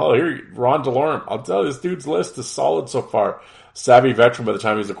 7. Oh, here, Ron Delorme. I'll tell you, this dude's list is solid so far. Savvy veteran by the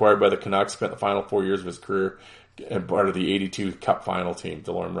time he was acquired by the Canucks, spent the final 4 years of his career and part of the 82 Cup final team.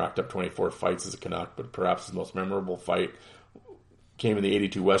 Delorme racked up 24 fights as a Canuck, but perhaps his most memorable fight came in the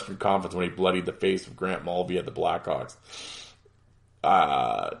 82 Western Conference when he bloodied the face of Grant Mulvey at the Blackhawks.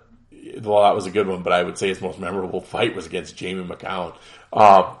 Well, that was a good one, but I would say his most memorable fight was against Jamie McCown.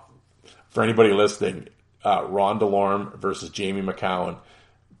 For anybody listening, Ron Delorme versus Jamie McCown,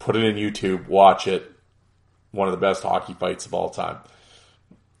 put it in YouTube, watch it. One of the best hockey fights of all time.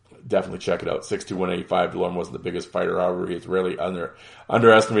 Definitely check it out. 6'2", 185. Delorme wasn't the biggest fighter, however, he is rarely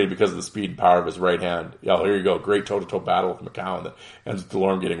underestimated because of the speed and power of his right hand. Yeah, here you go. Great toe-to-toe battle with McCown that ends with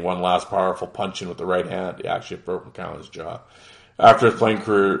Delorme getting one last powerful punch in with the right hand. It actually broke McCown's jaw. After his playing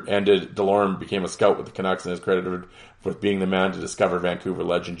career ended, Delorme became a scout with the Canucks and is credited with being the man to discover Vancouver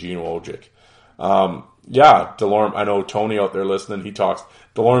legend Gino Ojic. Delorme, I know Tony out there listening, he talks.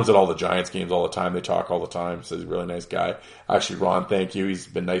 Delorme's at all the Giants games all the time. They talk all the time. Says he's a really nice guy. Actually, Ron, thank you. He's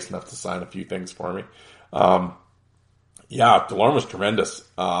been nice enough to sign a few things for me. Delorme was tremendous.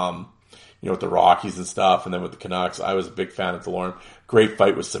 With the Rockies and stuff, and then with the Canucks. I was a big fan of Delorme. Great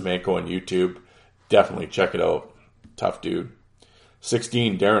fight with Semenko on YouTube. Definitely check it out. Tough dude.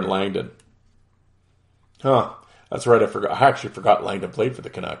 16, Darren Langdon. That's right. I actually forgot Langdon played for the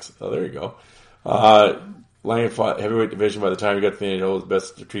Canucks. Oh, there you go. Langdon fought heavyweight division by the time he got to the NHL, was the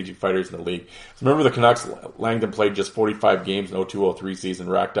best strategic fighters in the league. So remember the Canucks, Langdon played just 45 games in 02-03 season,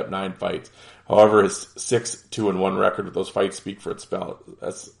 racked up 9 fights. However, his 6-2-1 record with those fights speaks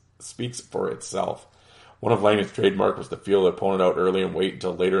for itself. One of Langdon's trademark was to feel the opponent out early and wait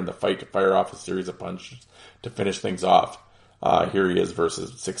until later in the fight to fire off a series of punches to finish things off. Here he is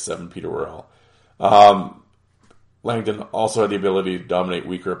versus 6'7" Peter Worrell. Langdon also had the ability to dominate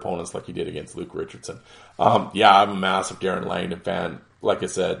weaker opponents like he did against Luke Richardson. I'm a massive Darren Langdon fan. Like I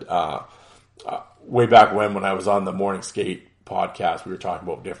said, way back when I was on the Morning Skate podcast, we were talking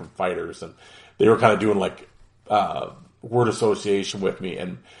about different fighters, and they were kind of doing like word association with me.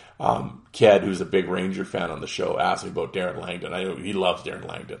 And Ked, who's a big Ranger fan on the show, asked me about Darren Langdon. I know he loves Darren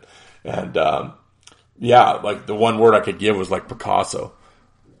Langdon. And like the one word I could give was like Picasso.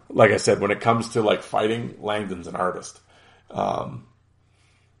 Like I said, when it comes to like fighting, Langdon's an artist.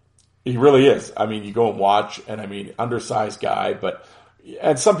 He really is. I mean, you go and watch, and I mean, undersized guy,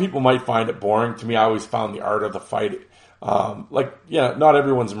 and some people might find it boring. To me, I always found the art of the fight. Not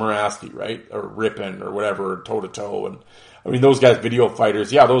everyone's Morasti, right? Or Rippin or whatever, toe to toe. And I mean, those guys, video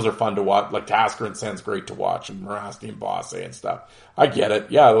fighters, yeah, those are fun to watch. Like Tasker and Sen's great to watch, and Morasti and Bosse and stuff. I get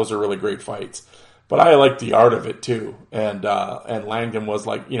it. Yeah, those are really great fights. But I like the art of it too. And Langdon was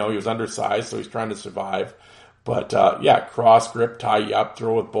like, he was undersized, so he's trying to survive. But cross grip, tie you up,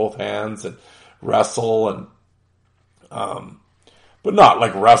 throw with both hands, and wrestle, and but not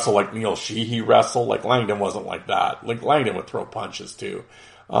like wrestle like Neil Sheehy wrestle. Like Langdon wasn't like that. Like Langdon would throw punches too.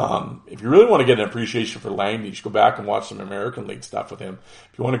 If you really want to get an appreciation for Langdon, you should go back and watch some American League stuff with him.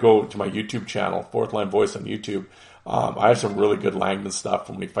 If you want to go to my YouTube channel, Fourth Line Voice on YouTube, I have some really good Langdon stuff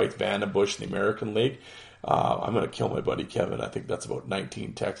from when he fights Vandenbush in the American League. I'm going to kill my buddy Kevin. I think that's about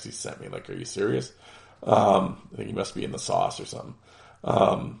 19 texts he sent me. Like, are you serious? I think he must be in the sauce or something.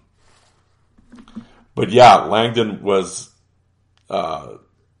 But yeah, Langdon was, what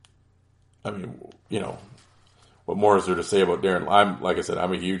more is there to say about Darren? Like I said,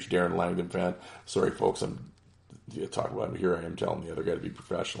 I'm a huge Darren Langdon fan. Sorry, folks, I'm talking about him. Here I am telling the other guy to be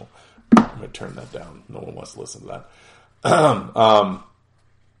professional. I'm going to turn that down. No one wants to listen to that.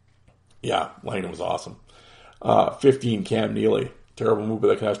 Langdon was awesome. 15, Cam Neely. Terrible move by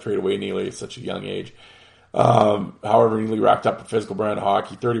the Canucks, trade away Neely at such a young age. However, Neely racked up a physical brand of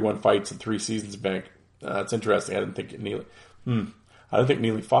hockey, 31 fights in 3 seasons bank. It's interesting. I didn't think Neely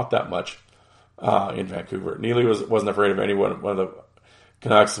fought that much in Vancouver. Neely wasn't afraid of anyone. One of the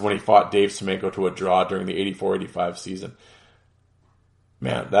Canucks when he fought Dave Semenko to a draw during the 84-85 season.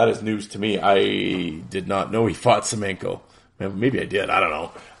 Man, that is news to me. I did not know he fought Semenko. Man, maybe I did. I don't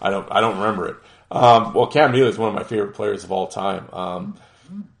know. I don't remember it. Well, Cam Neely is one of my favorite players of all time.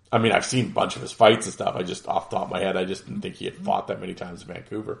 I've seen a bunch of his fights and stuff. I just, off the top of my head, I just didn't think he had fought that many times in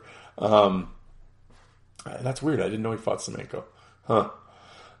Vancouver. That's weird. I didn't know he fought Semenko. Huh.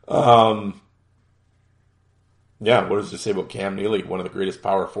 What does it say about Cam Neely? One of the greatest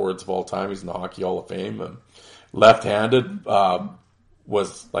power forwards of all time. He's in the Hockey Hall of Fame. Left-handed,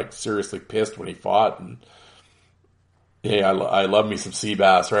 was like seriously pissed when he fought. And hey, I love me some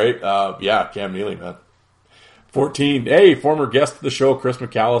Seabass, right? Cam Neely, man. 14, hey, former guest of the show, Chris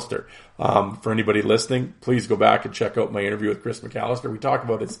McAllister. For anybody listening, please go back and check out my interview with Chris McAllister. We talk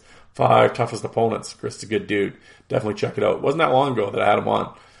about his 5 toughest opponents. Chris is a good dude. Definitely check it out. It wasn't that long ago that I had him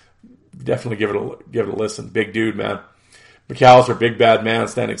on. Definitely give it a listen. Big dude, man. McAllister, big bad man,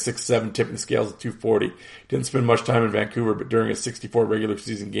 standing 6'7", tipping the scales at 240. Didn't spend much time in Vancouver, but during his 64 regular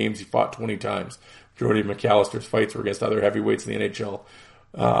season games, he fought 20 times. Majority of McAllister's fights were against other heavyweights in the NHL.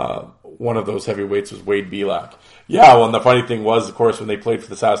 One of those heavyweights was Wade Belak. And the funny thing was, of course, when they played for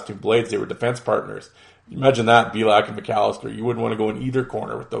the Saskatoon Blades, they were defense partners. Imagine that, Belak and McAllister. You wouldn't want to go in either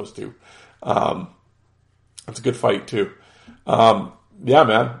corner with those two. It's a good fight, too. Man.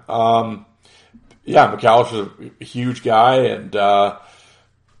 McAllister's a huge guy, and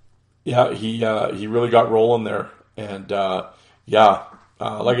he really got rolling there. And like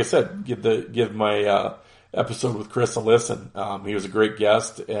I said, give my episode with Chris a listen. He was a great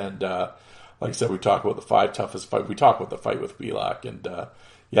guest, and like I said, we talk about the 5 toughest fight. We talk about the fight with Belak, and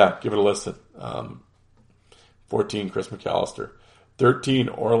give it a listen. 14, Chris McAllister. 13,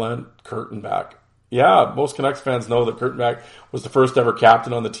 Orland Kurtenbach. Most Canucks fans know that Kurtenbach was the first ever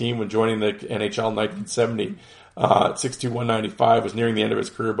captain on the team when joining the NHL in 1970. At 6'2", 195, was nearing the end of his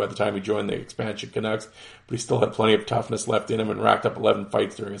career by the time he joined the expansion Canucks, but he still had plenty of toughness left in him and racked up 11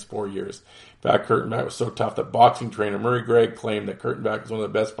 fights during his 4 years. In fact, Kurtenbach was so tough that boxing trainer Murray Gregg claimed that Kurtenbach was one of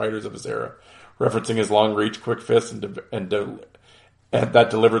the best fighters of his era, referencing his long reach, quick fists, and that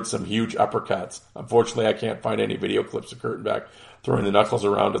delivered some huge uppercuts. Unfortunately, I can't find any video clips of Kurtenbach throwing the knuckles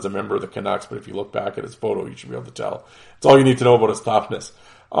around as a member of the Canucks, but if you look back at his photo, you should be able to tell. It's all you need to know about his toughness.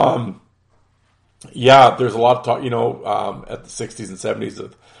 There's a lot of talk, at the 60s and 70s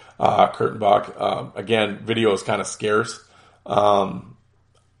of Kurtenbach. Again, video is kind of scarce.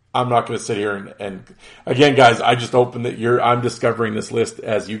 I'm not going to sit here and again, guys, I just opened it. I'm discovering this list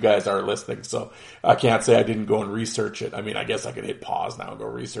as you guys are listening, so I can't say I didn't go and research it. I mean, I guess I could hit pause now and go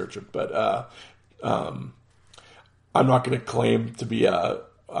research it, but I'm not going to claim to be I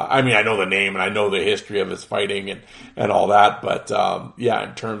know the name and I know the history of his fighting and all that, but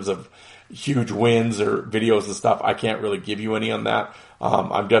in terms of huge wins or videos and stuff, I can't really give you any on that.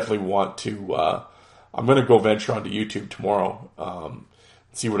 I definitely want to. I'm going to go venture onto YouTube tomorrow.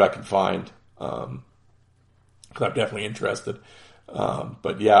 See what I can find, because I'm definitely interested.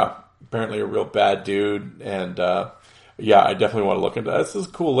 But apparently a real bad dude, and I definitely want to look into that. This is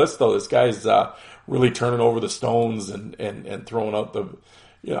a cool list, though. This guy's really turning over the stones and throwing out the,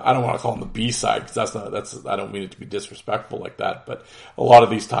 I don't want to call him the B side because I don't mean it to be disrespectful like that, but a lot of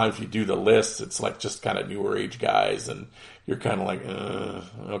these times you do the lists, it's like just kind of newer age guys, and you're kind of like,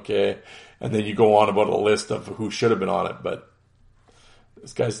 okay, and then you go on about a list of who should have been on it, but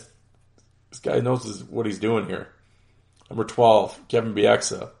this guy knows what he's doing here. Number 12, Kevin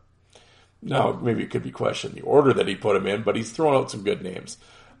Bieksa. Now, maybe it could be questioned the order that he put him in, but he's throwing out some good names.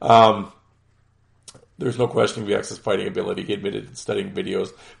 There's no questioning Bieksa's fighting ability. He admitted in studying videos,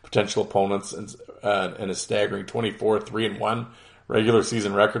 potential opponents, and a staggering 24-3-1 regular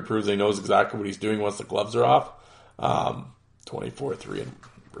season record proves he knows exactly what he's doing once the gloves are off. 24-3,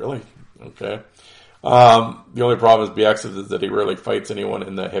 really? Okay. The only problem is Bieksa is that he rarely fights anyone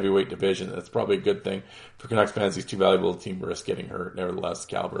in the heavyweight division. That's probably a good thing. For Canucks fans, he's too valuable to the team to risk getting hurt. Nevertheless,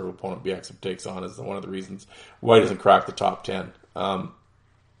 the caliber of opponent Bieksa takes on is one of the reasons why he doesn't crack the top 10.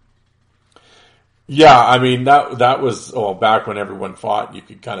 Yeah, I mean, that was, back when everyone fought, you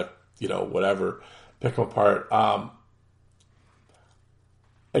could kind of, whatever, pick them apart.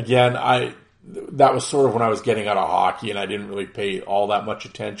 Again, that was sort of when I was getting out of hockey and I didn't really pay all that much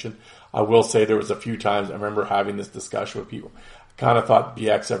attention. I will say there was a few times I remember having this discussion with people. I kind of thought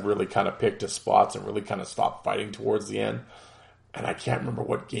BX really kind of picked his spots and really kind of stopped fighting towards the end. And I can't remember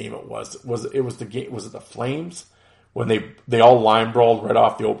what game it was. Was it the Flames? When they all line brawled right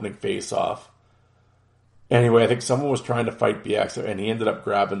off the opening face-off. Anyway, I think someone was trying to fight BX, and he ended up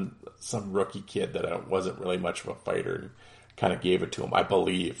grabbing some rookie kid that wasn't really much of a fighter and kind of gave it to him, I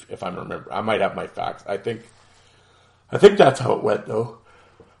believe, if I remember. I might have my facts. I think that's how it went, though.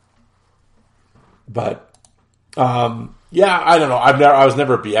 But, yeah, I don't know. I was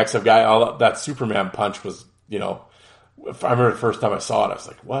never a BX guy. That Superman punch was, I remember the first time I saw it, I was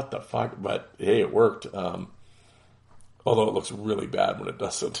like, what the fuck? But, hey, it worked. Although it looks really bad when it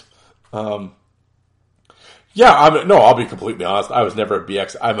doesn't. Yeah, I'll be completely honest. I was never a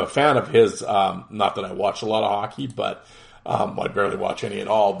BX. I'm a fan of his, not that I watch a lot of hockey, but I barely watch any at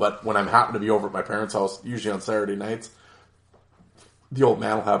all. But when I'm happen to be over at my parents' house, usually on Saturday nights, the old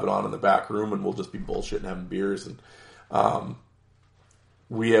man will have it on in the back room, and we'll just be bullshitting, having beers. And I've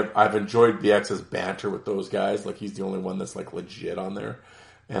enjoyed BX's banter with those guys. Like, he's the only one that's like legit on there,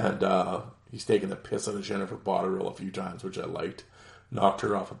 and he's taken the piss out of Jennifer Botterill a few times, which I liked. Knocked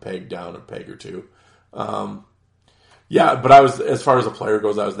her off a peg or two. Yeah, but as far as a player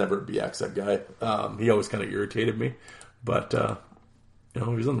goes, I was never a BX guy. He always kind of irritated me, but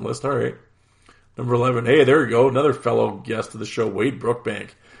he's on the list. All right. Number 11. Hey, there you go. Another fellow guest of the show, Wade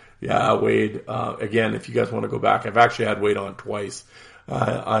Brookbank. Yeah, Wade. Again, if you guys want to go back, I've actually had Wade on twice. We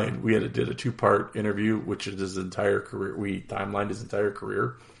did a 2-part interview, which is his entire career. We timelined his entire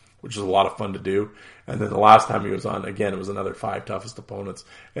career, which is a lot of fun to do. And then the last time he was on, again, it was another 5 toughest opponents.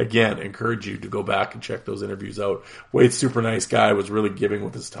 Again, encourage you to go back and check those interviews out. Wade's super nice guy, was really giving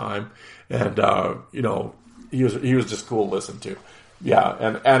with his time. And, he was just cool to listen to.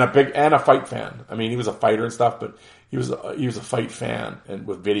 Yeah, and a fight fan. I mean, he was a fighter and stuff, but he was a fight fan, and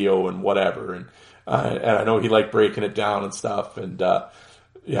with video and whatever. And I know he liked breaking it down and stuff. And,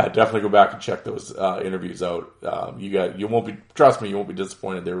 yeah, definitely go back and check those interviews out. You won't be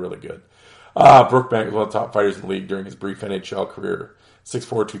disappointed. They're really good. Brookbank was one of the top fighters in the league during his brief NHL career. 6'4",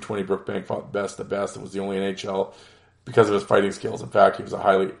 220, Brookbank fought the best, and was the only NHL because of his fighting skills. In fact,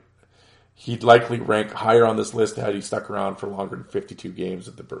 he'd likely rank higher on this list had he stuck around for longer than 52 games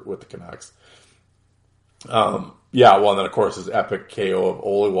with the Canucks. Yeah, well, and then of course his epic KO of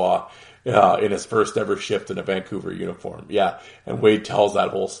Oliwa in his first ever shift in a Vancouver uniform. Yeah, and Wade tells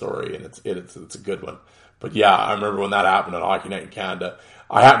that whole story, and it's a good one. But yeah, I remember when that happened on Hockey Night in Canada.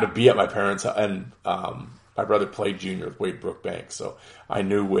 I happened to be at my parents' and my brother played junior with Wade Brookbank, so I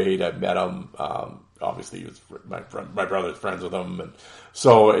knew Wade. I met him. Obviously, he was my brother's friends with him, and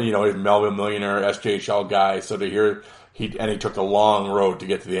so he's a Melville Millionaire, SJHL guy. So to hear he took a long road to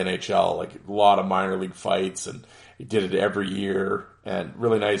get to the NHL, like a lot of minor league fights, and he did it every year. And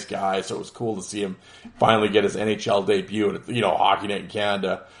really nice guy, so it was cool to see him finally get his NHL debut at Hockey Night in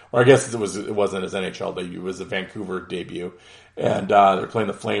Canada. Or I guess it wasn't his NHL debut; it was a Vancouver debut. And they're playing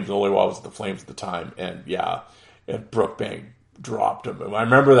the Flames. Oliwa was the Flames at the time, and Brookbank dropped him. And I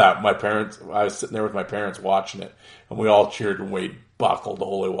remember that I was sitting there with my parents watching it, and we all cheered when Wade buckled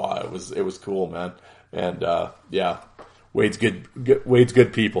Oliwa. It was cool, man. And Wade's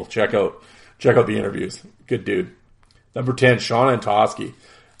good people. Check out the interviews. Good dude. Number 10, Sean Antoski.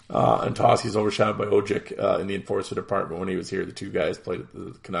 Antoski's overshadowed by Ojic in the enforcer department when he was here. The two guys played at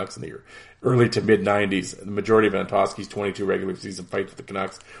the Canucks in the early to mid-90s. The majority of Antoski's 22 regular season fights with the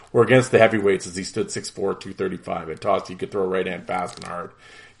Canucks were against the heavyweights as he stood 6'4", 235. Antoski could throw a right hand fast and hard.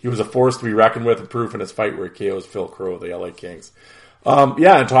 He was a force to be reckoned with, and proof in his fight where he KOs Phil Crow of the LA Kings.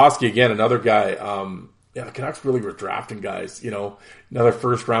 Yeah, Antosky, again, another guy. The Canucks really were drafting guys, another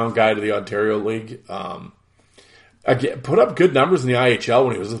first-round guy to the Ontario League. Again, put up good numbers in the IHL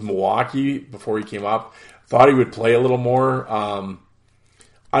when he was with Milwaukee before he came up. Thought he would play a little more.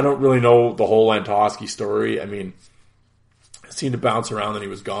 I don't really know the whole Antosky story. I mean, it seemed to bounce around and he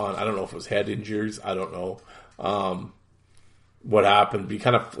was gone. I don't know if it was head injuries. I don't know what happened.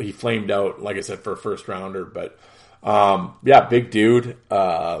 He flamed out, like I said, for a first-rounder. But, big dude.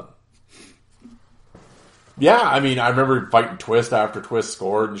 I mean, I remember fighting Twist after Twist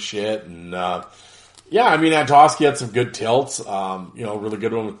scored and shit. And, Antosky had some good tilts. Really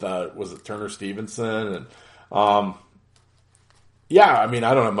good one with, was it Turner Stevenson? And, I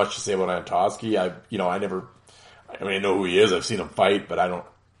don't have much to say about Antosky. I know who he is. I've seen him fight, but I don't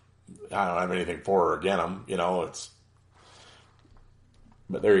have anything for or against him.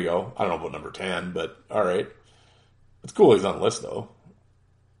 But there you go. I don't know about number 10, but all right. It's cool he's on the list, though.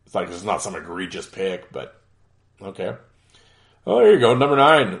 It's like it's not some egregious pick, but okay. Oh, there you go. Number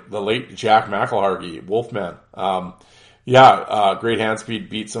 9, the late Jack McElhargy, Wolfman. Great hand speed,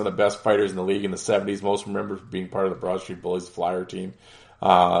 beat some of the best fighters in the league in the 70s. Most remember being part of the Broad Street Bullies Flyer team.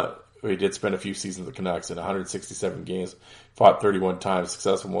 He did spend a few seasons with the Canucks in 167 games, fought 31 times,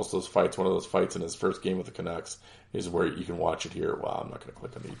 successful most of those fights. One of those fights in his first game with the Canucks is where you can watch it here. Well, I'm not going to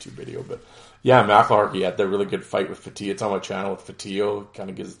click on the YouTube video, but yeah, McElhargy had that really good fight with Fatillo. It's on my channel with Fatillo,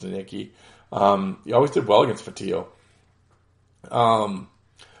 kind of gives it to Nicky. He always did well against Fatillo. Trying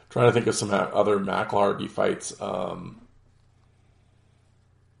to think of some other McElhargy fights.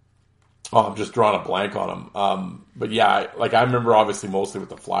 I'm just drawing a blank on him. But yeah, I remember obviously mostly with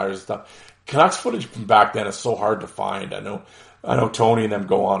the Flyers and stuff. Canucks footage from back then is so hard to find. I know Tony and them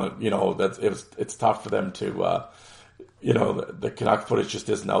go on it. It's tough for them to, the Canuck footage just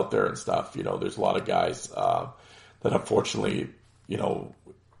isn't out there and stuff. There's a lot of guys that unfortunately,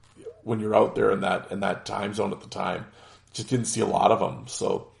 when you're out there in that time zone at the time, just didn't see a lot of them.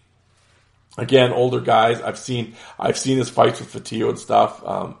 So again, older guys, I've seen his fights with Fatillo and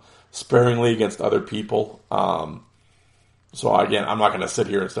stuff. Sparingly against other people. So again, I'm not going to sit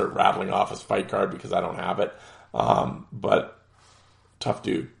here and start rattling off his fight card because I don't have it. But tough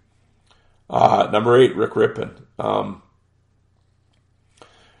dude. Number 8, Rick Rippon. The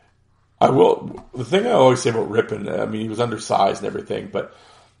thing I always say about Rippon, I mean, he was undersized and everything, but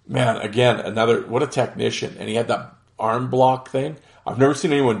man, again, what a technician. And he had that arm block thing. I've never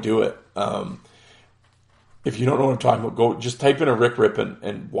seen anyone do it. If you don't know what I'm talking about, go just type in a Rick Rippon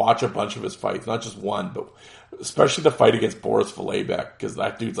and watch a bunch of his fights. Not just one, but especially the fight against Boris Velebek, because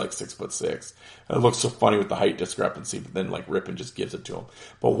that dude's like 6'6". And it looks so funny with the height discrepancy, but then Rippon just gives it to him.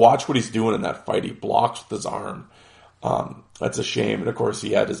 But watch what he's doing in that fight. He blocks with his arm. That's a shame. And of course,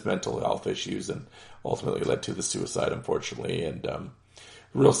 he had his mental health issues and ultimately led to the suicide, unfortunately. And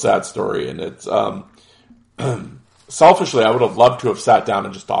real sad story. And it's selfishly, I would have loved to have sat down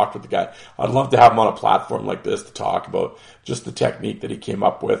and just talked with the guy. I'd love to have him on a platform like this to talk about just the technique that he came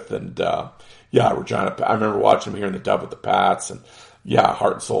up with. And, Regina, I remember watching him here in the dub with the Pats. And,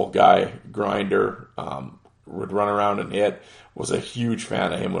 heart and soul guy, grinder, would run around and hit. Was a huge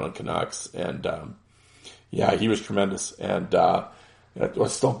fan of him when on Canucks. And, he was tremendous. And I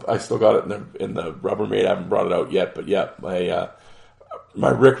still got it in the Rubbermaid. I haven't brought it out yet. But, my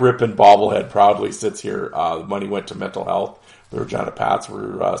Rick Rippon bobblehead proudly sits here. The money went to mental health. The Regina Pats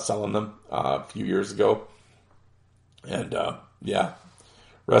were selling them a few years ago. And,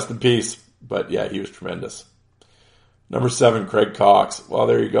 rest in peace. But, he was tremendous. Number 7, Craig Cox. Well,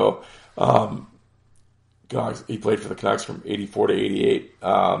 there you go. Cox, he played for the Canucks from 84 to 88.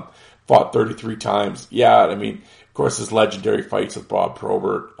 Fought 33 times. Of course, his legendary fights with Bob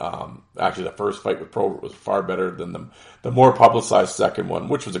Probert. Actually, the first fight with Probert was far better than the more publicized second one,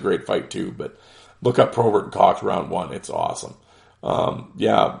 which was a great fight too. But look up Probert and Cox round 1. It's awesome.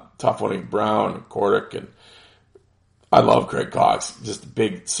 Tough one. Brown, Kordic, and I love Craig Cox. Just a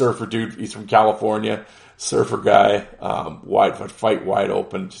big surfer dude. He's from California. Surfer guy. Fight wide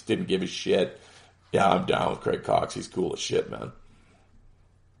open. Just didn't give a shit. Yeah, I'm down with Craig Cox. He's cool as shit, man.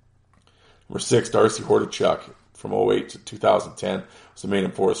 Number 6, Darcy Hordichuk. From 2008 to 2010, was the main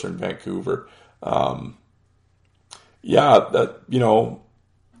enforcer in Vancouver. How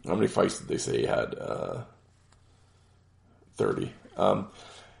many fights did they say he had? 30. I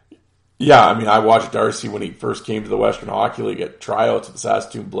watched Darcy when he first came to the Western Hockey League at tryouts with the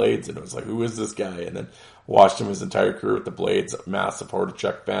Saskatoon Blades, and it was like, who is this guy? And then watched him his entire career with the Blades. Massive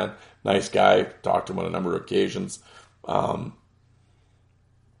Hordichuk fan. Nice guy. Talked to him on a number of occasions.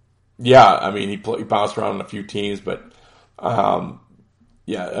 He bounced around in a few teams, but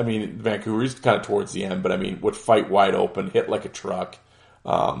Yeah, I mean, Vancouver, he's kind of towards the end, but I mean, would fight wide open, hit like a truck.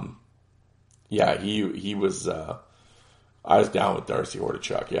 Yeah, he was, I was down with Darcy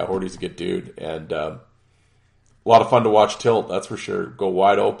Hordichuk. Yeah, Hordy's a good dude. And a lot of fun to watch tilt, that's for sure. Go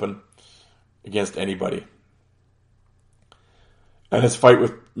wide open against anybody. And his fight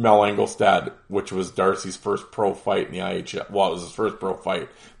with Mel Engelstad, which was Darcy's first pro fight in the IHL. Well, it was his first pro fight,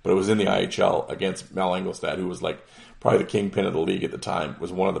 but it was in the IHL against Mel Engelstad, who was like probably the kingpin of the league at the time.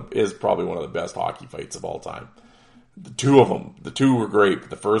 Is probably one of the best hockey fights of all time. The two of them, the two were great, but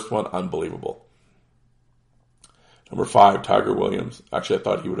the first one, unbelievable. Number 5, Tiger Williams. Actually, I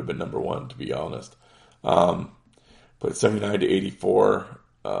thought he would have been number 1, to be honest. Played 79 to 84.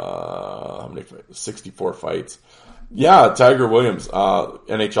 How many? 64 fights. Yeah, Tiger Williams,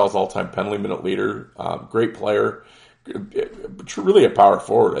 NHL's all-time penalty minute leader. Great player. Really a power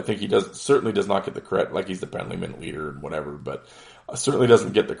forward. I think he certainly does not get the credit, like he's the penalty minute leader and whatever, but certainly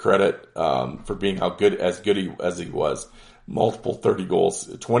doesn't get the credit for being as good as he was. Multiple 30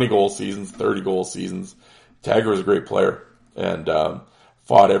 goals, 20 goal seasons, 30 goal seasons. Tiger was a great player and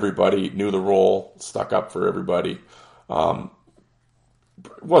fought everybody, knew the role, stuck up for everybody.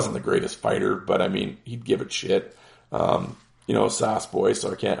 Wasn't the greatest fighter, but I mean, he'd give it shit. Sass boy, so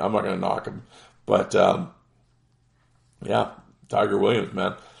I'm not going to knock him. But, yeah, Tiger Williams,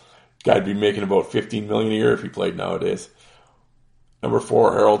 man. Guy'd be making about $15 million a year if he played nowadays. Number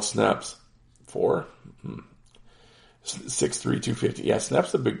 4, Harold Snepps. 4? 6'3", 250. Yeah,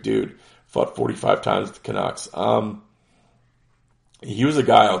 Snepps a big dude. Fought 45 times with the Canucks. He was a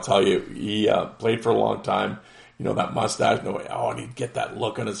guy, I'll tell you, he played for a long time. You know, that mustache, and he'd get that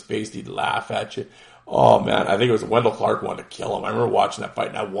look on his face, he'd laugh at you. Oh, man, I think it was Wendell Clark wanted to kill him. I remember watching that fight,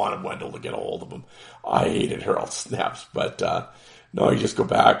 and I wanted Wendell to get a hold of him. I hated Harold Snepps, but no, you just go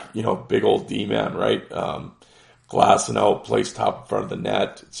back, big old D-man, right? Glassing out, placed top in front of the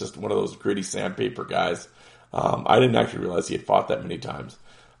net. It's just one of those gritty sandpaper guys. I didn't actually realize he had fought that many times.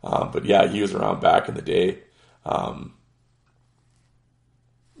 But yeah, he was around back in the day.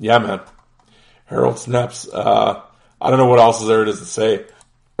 Yeah, man. Harold Snepps. I don't know what else there is to say.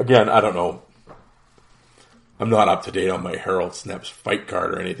 Again, I don't know. I'm not up to date on my Harold Snepps fight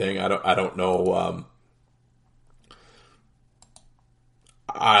card or anything. I don't know.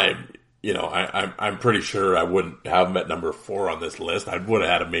 I'm pretty sure I wouldn't have him at number 4 on this list. I would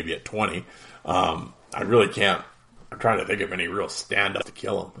have had him maybe at 20. I really can't. I'm trying to think of any real stand-up to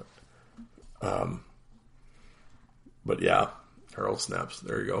kill him. But yeah, Harold Snepps.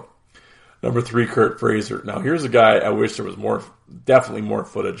 There you go. Number 3, Kurt Fraser. Now here's a guy I wish there was definitely more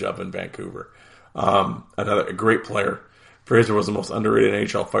footage of in Vancouver. A great player. Fraser was the most underrated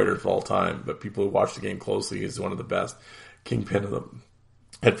NHL fighter of all time, but people who watch the game closely, he's one of the best. Kingpin of them.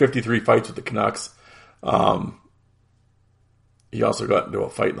 Had 53 fights with the Canucks. He also got into a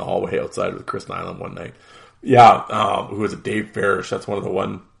fight in the hallway outside with Chris Nyland one night. Yeah, who was it? Dave Farish. That's one of the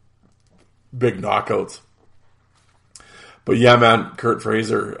one big knockouts. But yeah, man, Kurt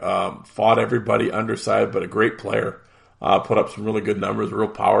Fraser fought everybody underside, but a great player. Put up some really good numbers. Real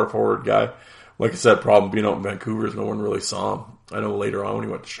power forward guy. Like I said, problem being out in Vancouver is no one really saw him. I know later on when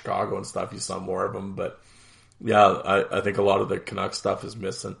he went to Chicago and stuff, you saw more of him. But yeah, I think a lot of the Canucks stuff is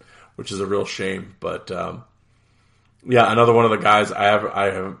missing, which is a real shame. But yeah, another one of the guys I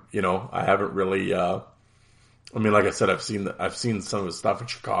haven't really. I mean, like I said, I've seen some of his stuff in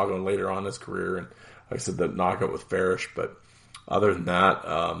Chicago and later on in his career, and like I said, the knockout with Farish. But other than that,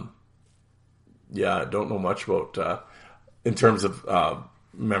 yeah, I don't know much about in terms of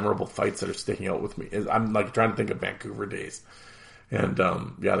memorable fights that are sticking out with me. I'm like trying to think of Vancouver days, and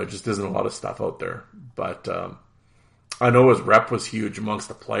yeah, there just isn't a lot of stuff out there. But I know his rep was huge amongst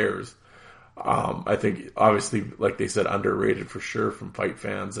the players. I think, obviously, like they said, underrated for sure from fight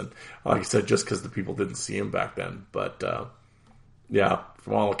fans. And like I said, just because the people didn't see him back then. But, yeah,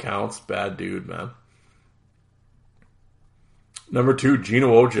 from all accounts, bad dude, man. Number 2,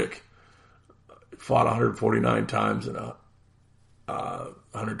 Gino Ojic. Fought 149 times and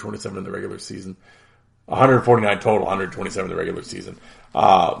 127 in the regular season. 149 total, 127 in the regular season.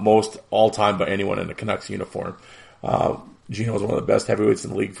 Most all-time by anyone in a Canucks uniform. Gino was one of the best heavyweights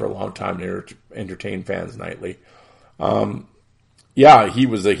in the league for a long time to entertain fans nightly. Yeah, he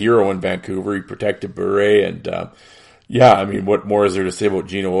was a hero in Vancouver. He protected Bure, and yeah, I mean, what more is there to say about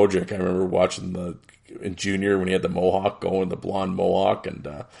Gino Ojic? I remember watching in junior when he had the mohawk going, the blonde mohawk, and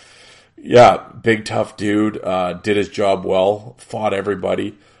yeah, big tough dude. Did his job well, fought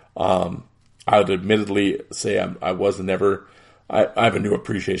everybody. I would admittedly say I was never. I have a new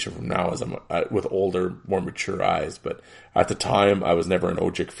appreciation from now as I'm with older, more mature eyes. But at the time, I was never an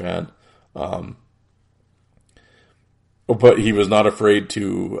Ojic fan. but he was not afraid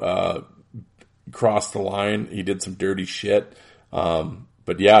to cross the line. He did some dirty shit.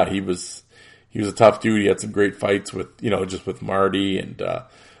 But yeah, he was a tough dude. He had some great fights with, just with Marty and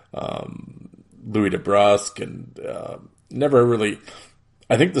Louis DeBrusque, and never really.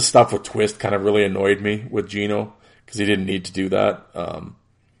 I think the stuff with Twist kind of really annoyed me with Gino, because he didn't need to do that.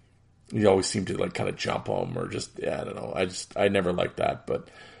 He always seemed to like kind of jump him, or just, I don't know. I never liked that, but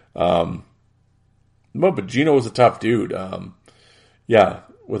Gino was a tough dude. Yeah,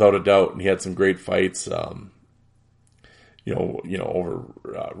 without a doubt, and he had some great fights. Over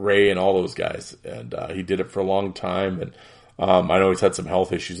Ray and all those guys, and he did it for a long time. And I know he's had some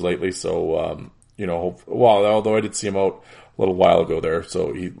health issues lately, so although I did see him out a little while ago there,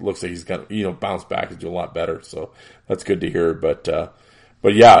 so he looks like he's kind of bounced back and doing a lot better. So that's good to hear. But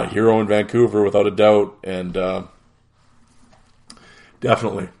yeah, hero in Vancouver without a doubt, and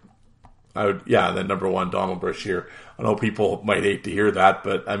definitely, I would. Yeah, and then number one, Donald Brashear. I know people might hate to hear that,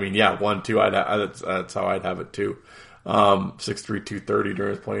 but I mean, yeah, 1-2. That's how I'd have it too. 6'3", 230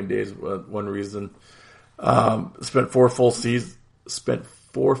 during his playing days. One reason. Spent four full seasons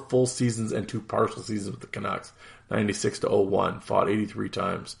and 2 partial seasons with the Canucks. 96-01. Fought 83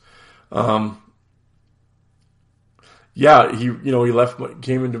 times. Yeah, he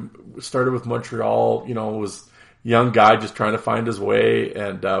started with Montreal, was a young guy just trying to find his way.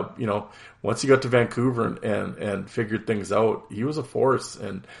 And, once he got to Vancouver and figured things out, he was a force.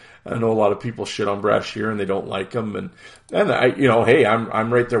 And I know a lot of people shit on Brashear and they don't like him. And I, hey,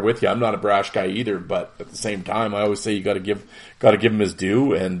 I'm right there with you. I'm not a brash guy either, but at the same time, I always say you got to give him his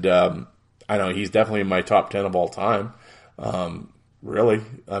due. And, I know he's definitely in my top 10 of all time. Really.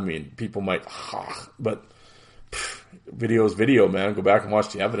 I mean, people might, but video is video, man. Go back and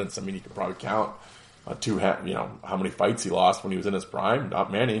watch the evidence. I mean, you could probably count how many fights he lost when he was in his prime.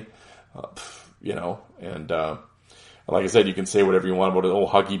 Not many, and like I said, you can say whatever you want about his old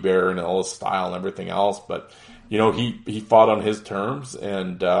Huggy Bear and all his style and everything else, but he fought on his terms,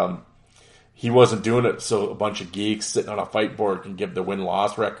 and he wasn't doing it so a bunch of geeks sitting on a fight board can give the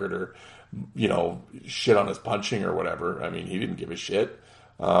win-loss record or shit on his punching or whatever. I mean, he didn't give a shit.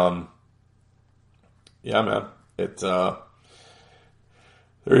 Yeah, man. There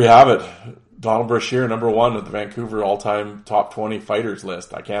you have it. Donald Brashear, number one of the Vancouver all-time top 20 fighters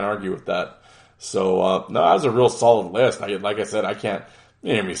list. I can't argue with that. So, no, that was a real solid list. Like I said, I can't,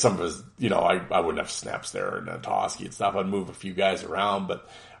 some of his, I wouldn't have snaps there and Toski and stuff. I'd move a few guys around, but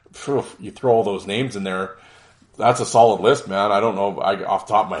you throw all those names in there, that's a solid list, man. I don't know, off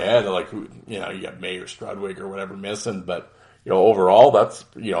the top of my head, like who, you got May or Strudwick or whatever missing, but, overall, that's,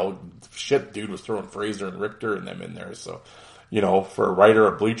 shit, dude was throwing Fraser and Richter and them in there. So, for a writer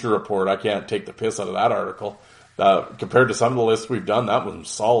of Bleacher Report, I can't take the piss out of that article. Compared to some of the lists we've done, that was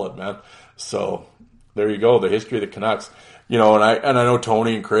solid, man. So there you go, the history of the Canucks. And I know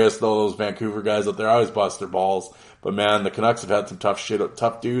Tony and Chris, those Vancouver guys out there, I always bust their balls. But man, the Canucks have had some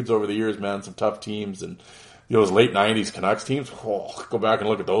tough dudes over the years, man. Some tough teams, and those late '90s Canucks teams. Go back and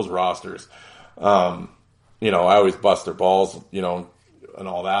look at those rosters. I always bust their balls, and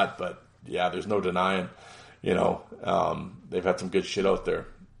all that. But yeah, there's no denying. They've had some good shit out there.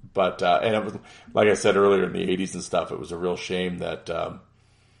 But and it was, like I said earlier, in the '80s and stuff, it was a real shame that a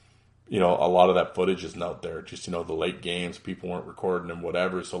lot of that footage isn't out there. Just the late games, people weren't recording and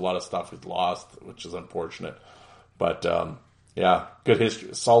whatever, so a lot of stuff is lost, which is unfortunate. But yeah, good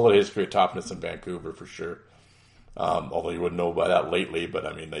history, solid history of toughness in Vancouver for sure. Although you wouldn't know about that lately, but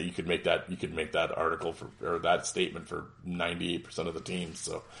I mean, you could make that article or that statement for 98% of the teams.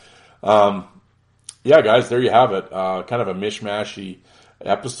 So, yeah, guys, there you have it. Kind of a mishmashy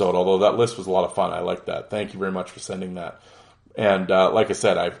episode, although that list was a lot of fun. I like that. Thank you very much for sending that. And like I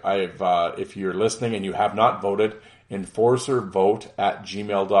said, I've if you're listening and you have not voted,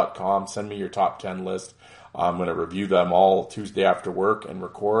 enforcervote@gmail.com. Send me your top 10 list. I'm going to review them all Tuesday after work and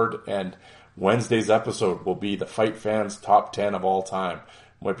record. And Wednesday's episode will be the Fight Fans top 10 of all time.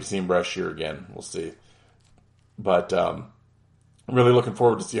 Might be seeing Brashear again. We'll see. But I'm really looking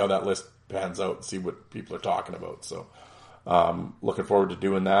forward to see how that list pans out and see what people are talking about. So looking forward to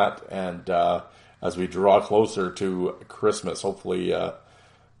doing that. And as we draw closer to Christmas, hopefully,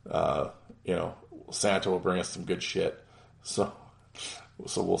 Santa will bring us some good shit. So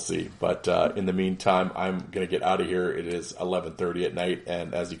we'll see. But in the meantime, I'm going to get out of here. It is 11:30 at night,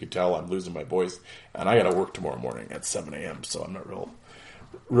 and as you can tell, I'm losing my voice, and I got to work tomorrow morning at 7 a.m., so I'm not real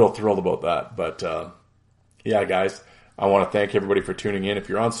thrilled about that. But yeah, guys, I want to thank everybody for tuning in. If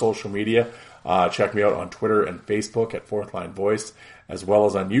you're on social media, check me out on Twitter and Facebook at Fourth Line Voice, as well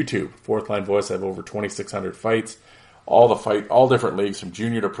as on YouTube. Fourth Line Voice, I have over 2,600 fights, all different leagues from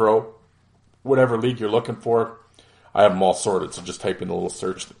junior to pro, whatever league you're looking for. I have them all sorted, so just type in the little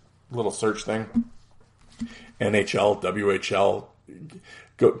search thing. NHL, WHL,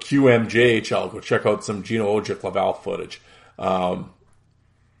 go QMJHL. Go check out some Gino Ojic Laval footage. And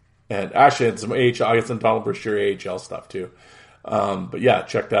actually, it's some AHL. I get some Donald Brashear AHL stuff too. But yeah,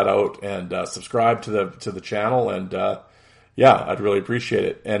 check that out and subscribe to the channel. And yeah, I'd really appreciate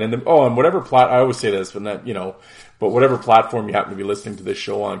it. And and whatever I always say this, but whatever platform you happen to be listening to this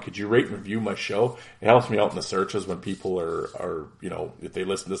show on, could you rate and review my show? It helps me out in the searches when people are if they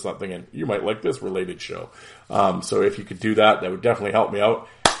listen to something and you might like this related show. So if you could do that, that would definitely help me out.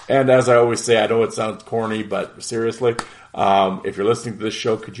 And as I always say, I know it sounds corny, but seriously, if you're listening to this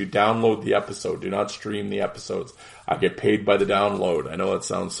show, could you download the episode? Do not stream the episodes. I get paid by the download. I know it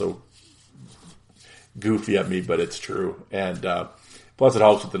sounds so goofy at me, but it's true. And plus it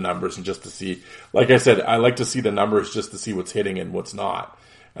helps with the numbers and just to see, like I said, I like to see the numbers just to see what's hitting and what's not.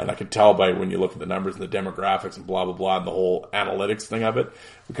 And I can tell by when you look at the numbers and the demographics and blah, blah, blah, and the whole analytics thing of it.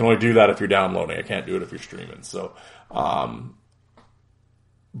 We can only do that if you're downloading. I can't do it if you're streaming. So,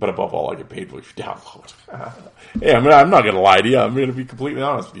 but above all, I get paid if you download. Hey, I'm not going to lie to you. I'm going to be completely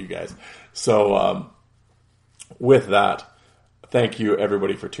honest with you guys. So, with that, thank you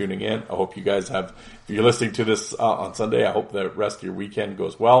everybody for tuning in. I hope you guys if you're listening to this on Sunday, I hope the rest of your weekend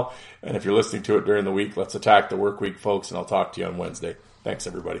goes well. And if you're listening to it during the week, let's attack the work week, folks, and I'll talk to you on Wednesday. Thanks,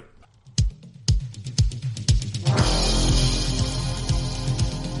 everybody.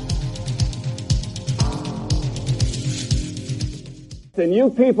 And you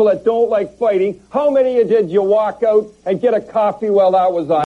people that don't like fighting, how many of you did you walk out and get a coffee while that was on?